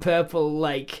pink and purple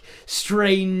like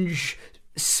strange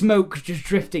smoke just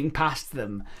drifting past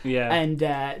them. Yeah. And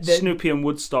Snoopy and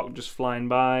Woodstock just flying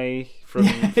by from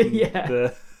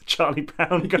the Charlie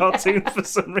Brown cartoon for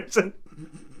some reason.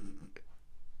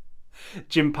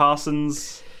 Jim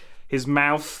Parsons, his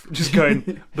mouth just going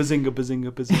bazinga,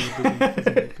 bazinga, bazinga,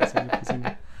 bazinga, bazinga, bazinga,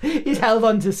 bazinga. He's held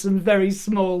on to some very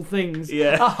small things.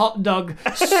 Yeah. A hot dog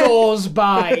soars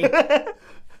by.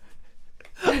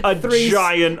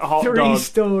 Giant hot dog. 3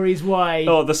 stories wide.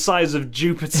 Oh, the size of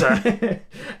Jupiter.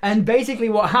 And basically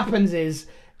what happens is,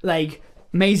 like,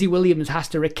 Maisie Williams has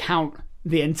to recount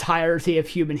the entirety of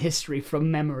human history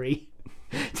from memory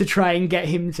to try and get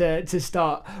him to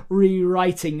start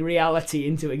rewriting reality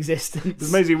into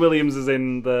existence. Maisie Williams is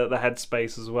in the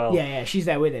headspace as well. Yeah, she's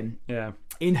there with him. Yeah.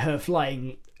 In her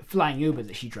flying Uber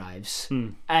that she drives.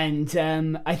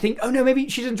 And I think, maybe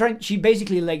she doesn't try. She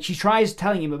basically like she tries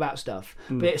telling him about stuff,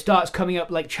 but it starts coming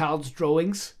up like child's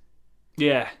drawings.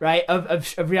 Yeah. Right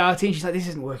of reality, and she's like, this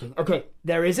isn't working. Okay,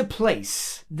 there is a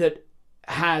place that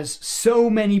has so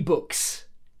many books,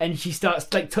 and she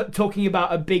starts like talking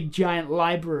about a big giant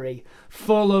library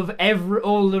full of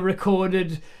all the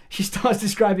recorded. She starts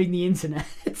describing the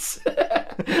internet,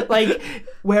 like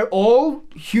where all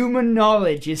human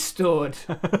knowledge is stored.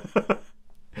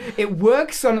 It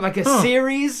works on like a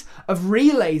series of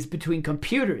relays between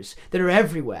computers that are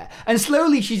everywhere, and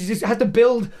slowly she just has to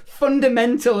build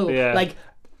fundamental, like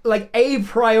a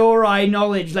priori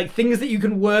knowledge, like things that you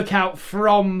can work out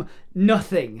from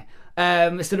nothing.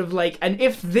 Sort of like, and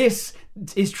if this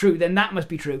is true, then that must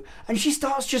be true. And she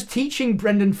starts just teaching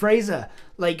Brendan Fraser,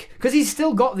 like, because he's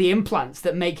still got the implants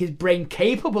that make his brain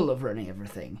capable of running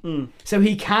everything. So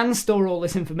he can store all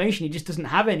this information, he just doesn't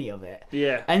have any of it.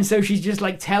 Yeah. And so she's just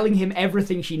like telling him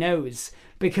everything she knows,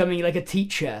 becoming like a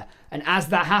teacher. And as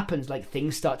that happens, like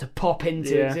things start to pop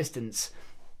into existence.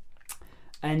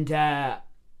 And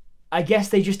I guess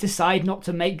they just decide not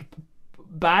to make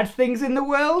bad things in the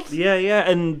world. Yeah,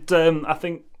 and I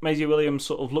think Maisie Williams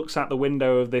sort of looks out the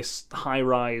window of this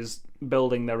high-rise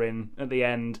building they're in at the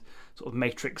end, sort of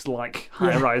Matrix-like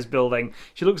high-rise building.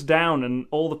 She looks down and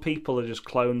all the people are just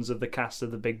clones of the cast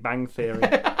of The Big Bang Theory.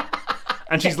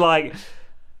 And she's like,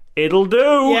 it'll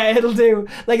do. Yeah, it'll do.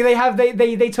 Like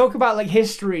they talk about like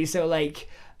history, so like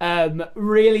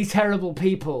really terrible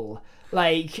people,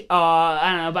 like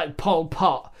I don't know, about Pol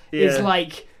Pot is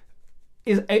like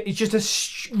it's just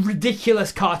a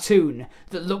ridiculous cartoon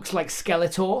that looks like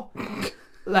Skeletor.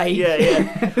 Like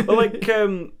well, like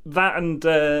that and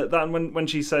when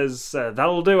she says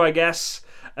that'll do, I guess.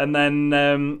 And then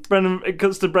it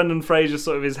cuts to Brendan Fraser,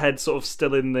 sort of his head sort of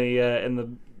still in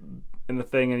the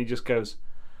thing, and he just goes,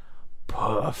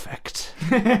 perfect.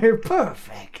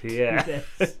 Perfect. Yeah.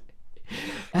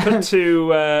 Cut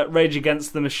to Rage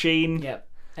Against the Machine. Yep.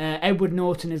 Edward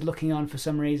Norton is looking on for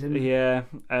some reason. Yeah.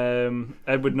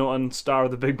 Edward Norton, star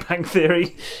of The Big Bang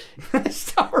Theory.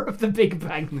 Star of The Big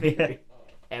Bang Theory. Yeah.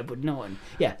 Edward Norton.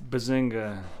 Yeah.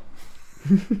 Bazinga.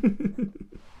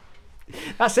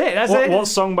 That's it. What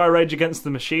song by Rage Against the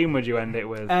Machine would you end it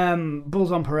with?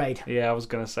 Bulls on Parade. Yeah, I was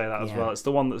going to say that as well. It's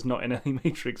the one that's not in any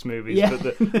Matrix movies,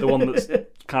 but the one that's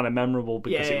kind of memorable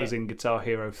because it was in Guitar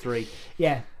Hero 3.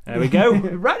 Yeah. There we go.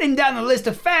 Running down the list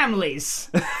of families.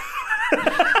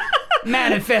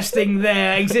 Manifesting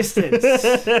their existence.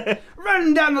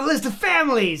 Running down the list of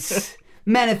families.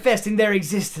 Manifesting their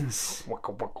existence.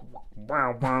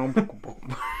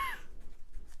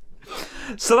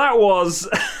 So that was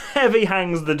Heavy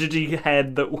Hangs the Judgy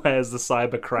Head That Wears the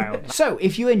Cyber Crown. So,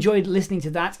 if you enjoyed listening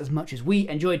to that as much as we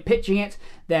enjoyed pitching it,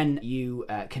 then you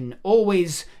can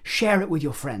always share it with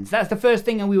your friends. That's the first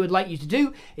thing we would like you to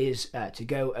do, is to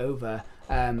go over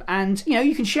and,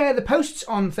 you can share the posts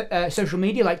on social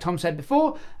media, like Tom said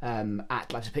before,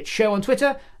 at Life's a Pitch Show on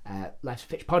Twitter, Life's a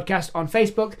Pitch Podcast on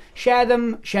Facebook. Share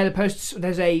them, share the posts.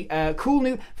 There's a cool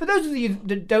new, for those of you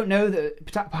that don't know, that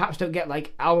perhaps don't get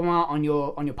like album art on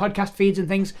your podcast feeds and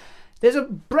things, there's a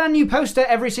brand new poster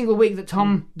every single week that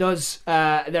Tom does.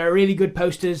 They're really good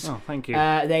posters. Oh, thank you.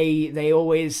 They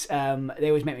always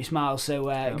make me smile. So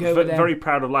go over there. Very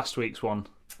proud of last week's one.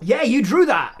 Yeah, you drew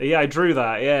that. Yeah, I drew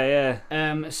that. Yeah.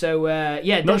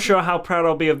 Not sure how proud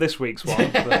I'll be of this week's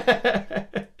one. But...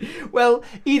 Well,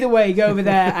 either way, go over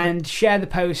there and share the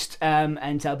post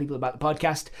and tell people about the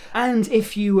podcast. And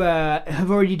if you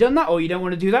have already done that, or you don't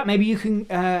want to do that, maybe you can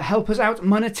help us out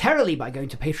monetarily by going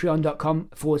to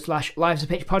patreon.com/Lives a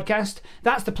Pitch Podcast.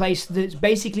 That's the place that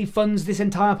basically funds this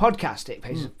entire podcast. It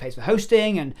pays for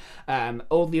hosting and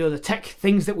all the other tech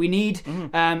things that we need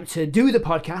to do the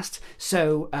podcast.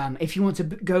 So if you want to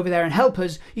go over there and help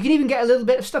us, you can even get a little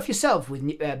bit of stuff yourself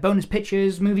with bonus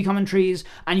pictures, movie commentaries,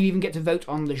 and you even get to vote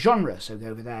on the genre. So go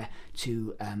over there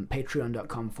to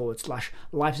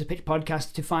patreon.com/Life's a Pitch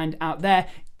Podcast to find out there.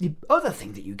 The other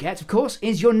thing that you get, of course,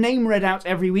 is your name read out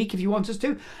every week if you want us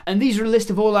to. And these are a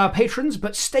list of all our patrons,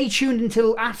 but stay tuned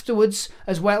until afterwards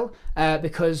as well,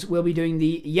 because we'll be doing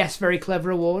the Yes Very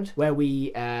Clever Award, where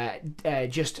we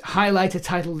just highlight a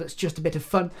title that's just a bit of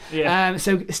fun. Yeah.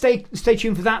 So stay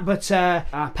tuned for that. But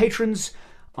our patrons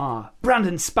are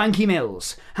Brandon Spanky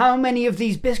Mills. How many of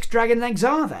these bisque dragon eggs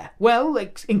are there? Well,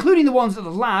 including the ones at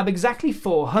the lab, exactly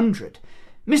 400.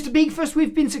 Mr. Beakfast,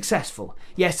 we've been successful.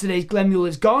 Yesterday's Glemule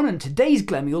is gone and today's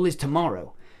Glemule is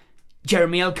tomorrow.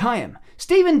 Jeremy L. Kayam.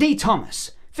 Stephen D.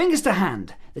 Thomas. Fingers to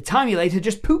hand. The Timulator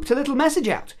just pooped a little message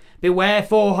out. Beware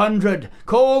 400.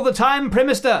 Call the Time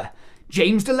Primister.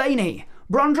 James Delaney.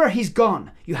 Brondra, he's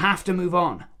gone. You have to move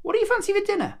on. What do you fancy for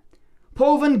dinner?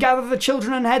 Paulvan, gather the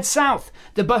children and head south.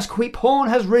 The Busqueep horn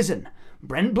has risen.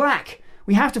 Brent Black.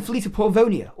 We have to flee to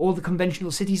Porvonia. All the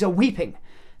conventional cities are weeping.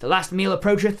 The last meal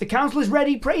approacheth, the council is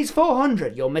ready, praise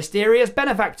 400, your mysterious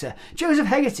benefactor, Joseph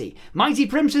Hegarty, mighty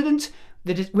Primsident,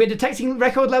 we're detecting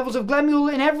record levels of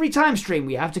Glemule in every time stream,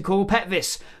 we have to call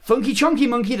Petvis, Funky Chunky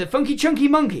Monkey, the Funky Chunky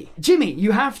Monkey. Jimmy,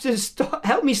 you have to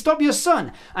help me stop your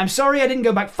son. I'm sorry I didn't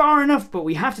go back far enough, but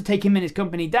we have to take him and his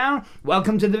company down.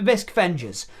 Welcome to the Bisque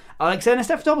Vengers. Alex Ernest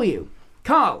FW.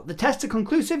 Carl, the tests are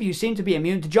conclusive, you seem to be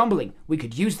immune to jumbling. We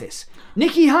could use this.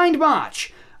 Nikki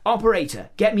Hindmarch.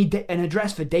 Operator, get me an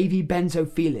address for Davy Benzo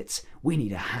Felix. We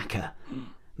need a hacker.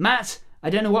 Matt, I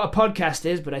don't know what a podcast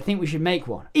is, but I think we should make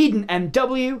one. Eden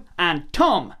MW and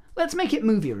Tom. Let's make it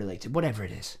movie related, whatever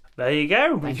it is. There you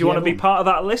go. If you want to be part of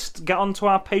that list, get onto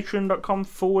our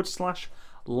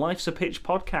patreon.com/Life's a Pitch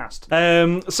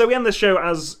Podcast. So we end the show,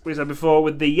 as we said before,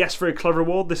 with the Yes Very Clever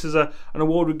Award. This is an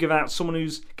award we give out to someone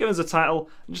who's given us a title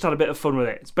and just had a bit of fun with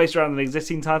it. It's based around an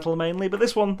existing title mainly, but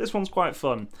this one's quite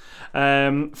fun.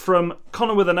 From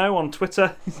Connor with an O on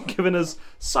Twitter, he's given us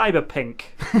Cyberpink.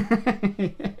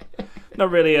 Not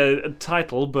really a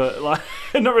title, but like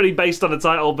not really based on a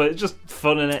title, but it's just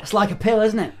fun, innit? It's like a pill,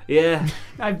 isn't it? Yeah.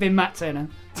 I've been Matt Turner.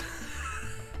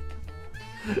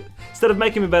 Instead of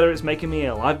making me better, it's making me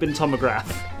ill. I've been Tom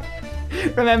McGrath.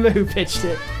 Remember who pitched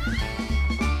it.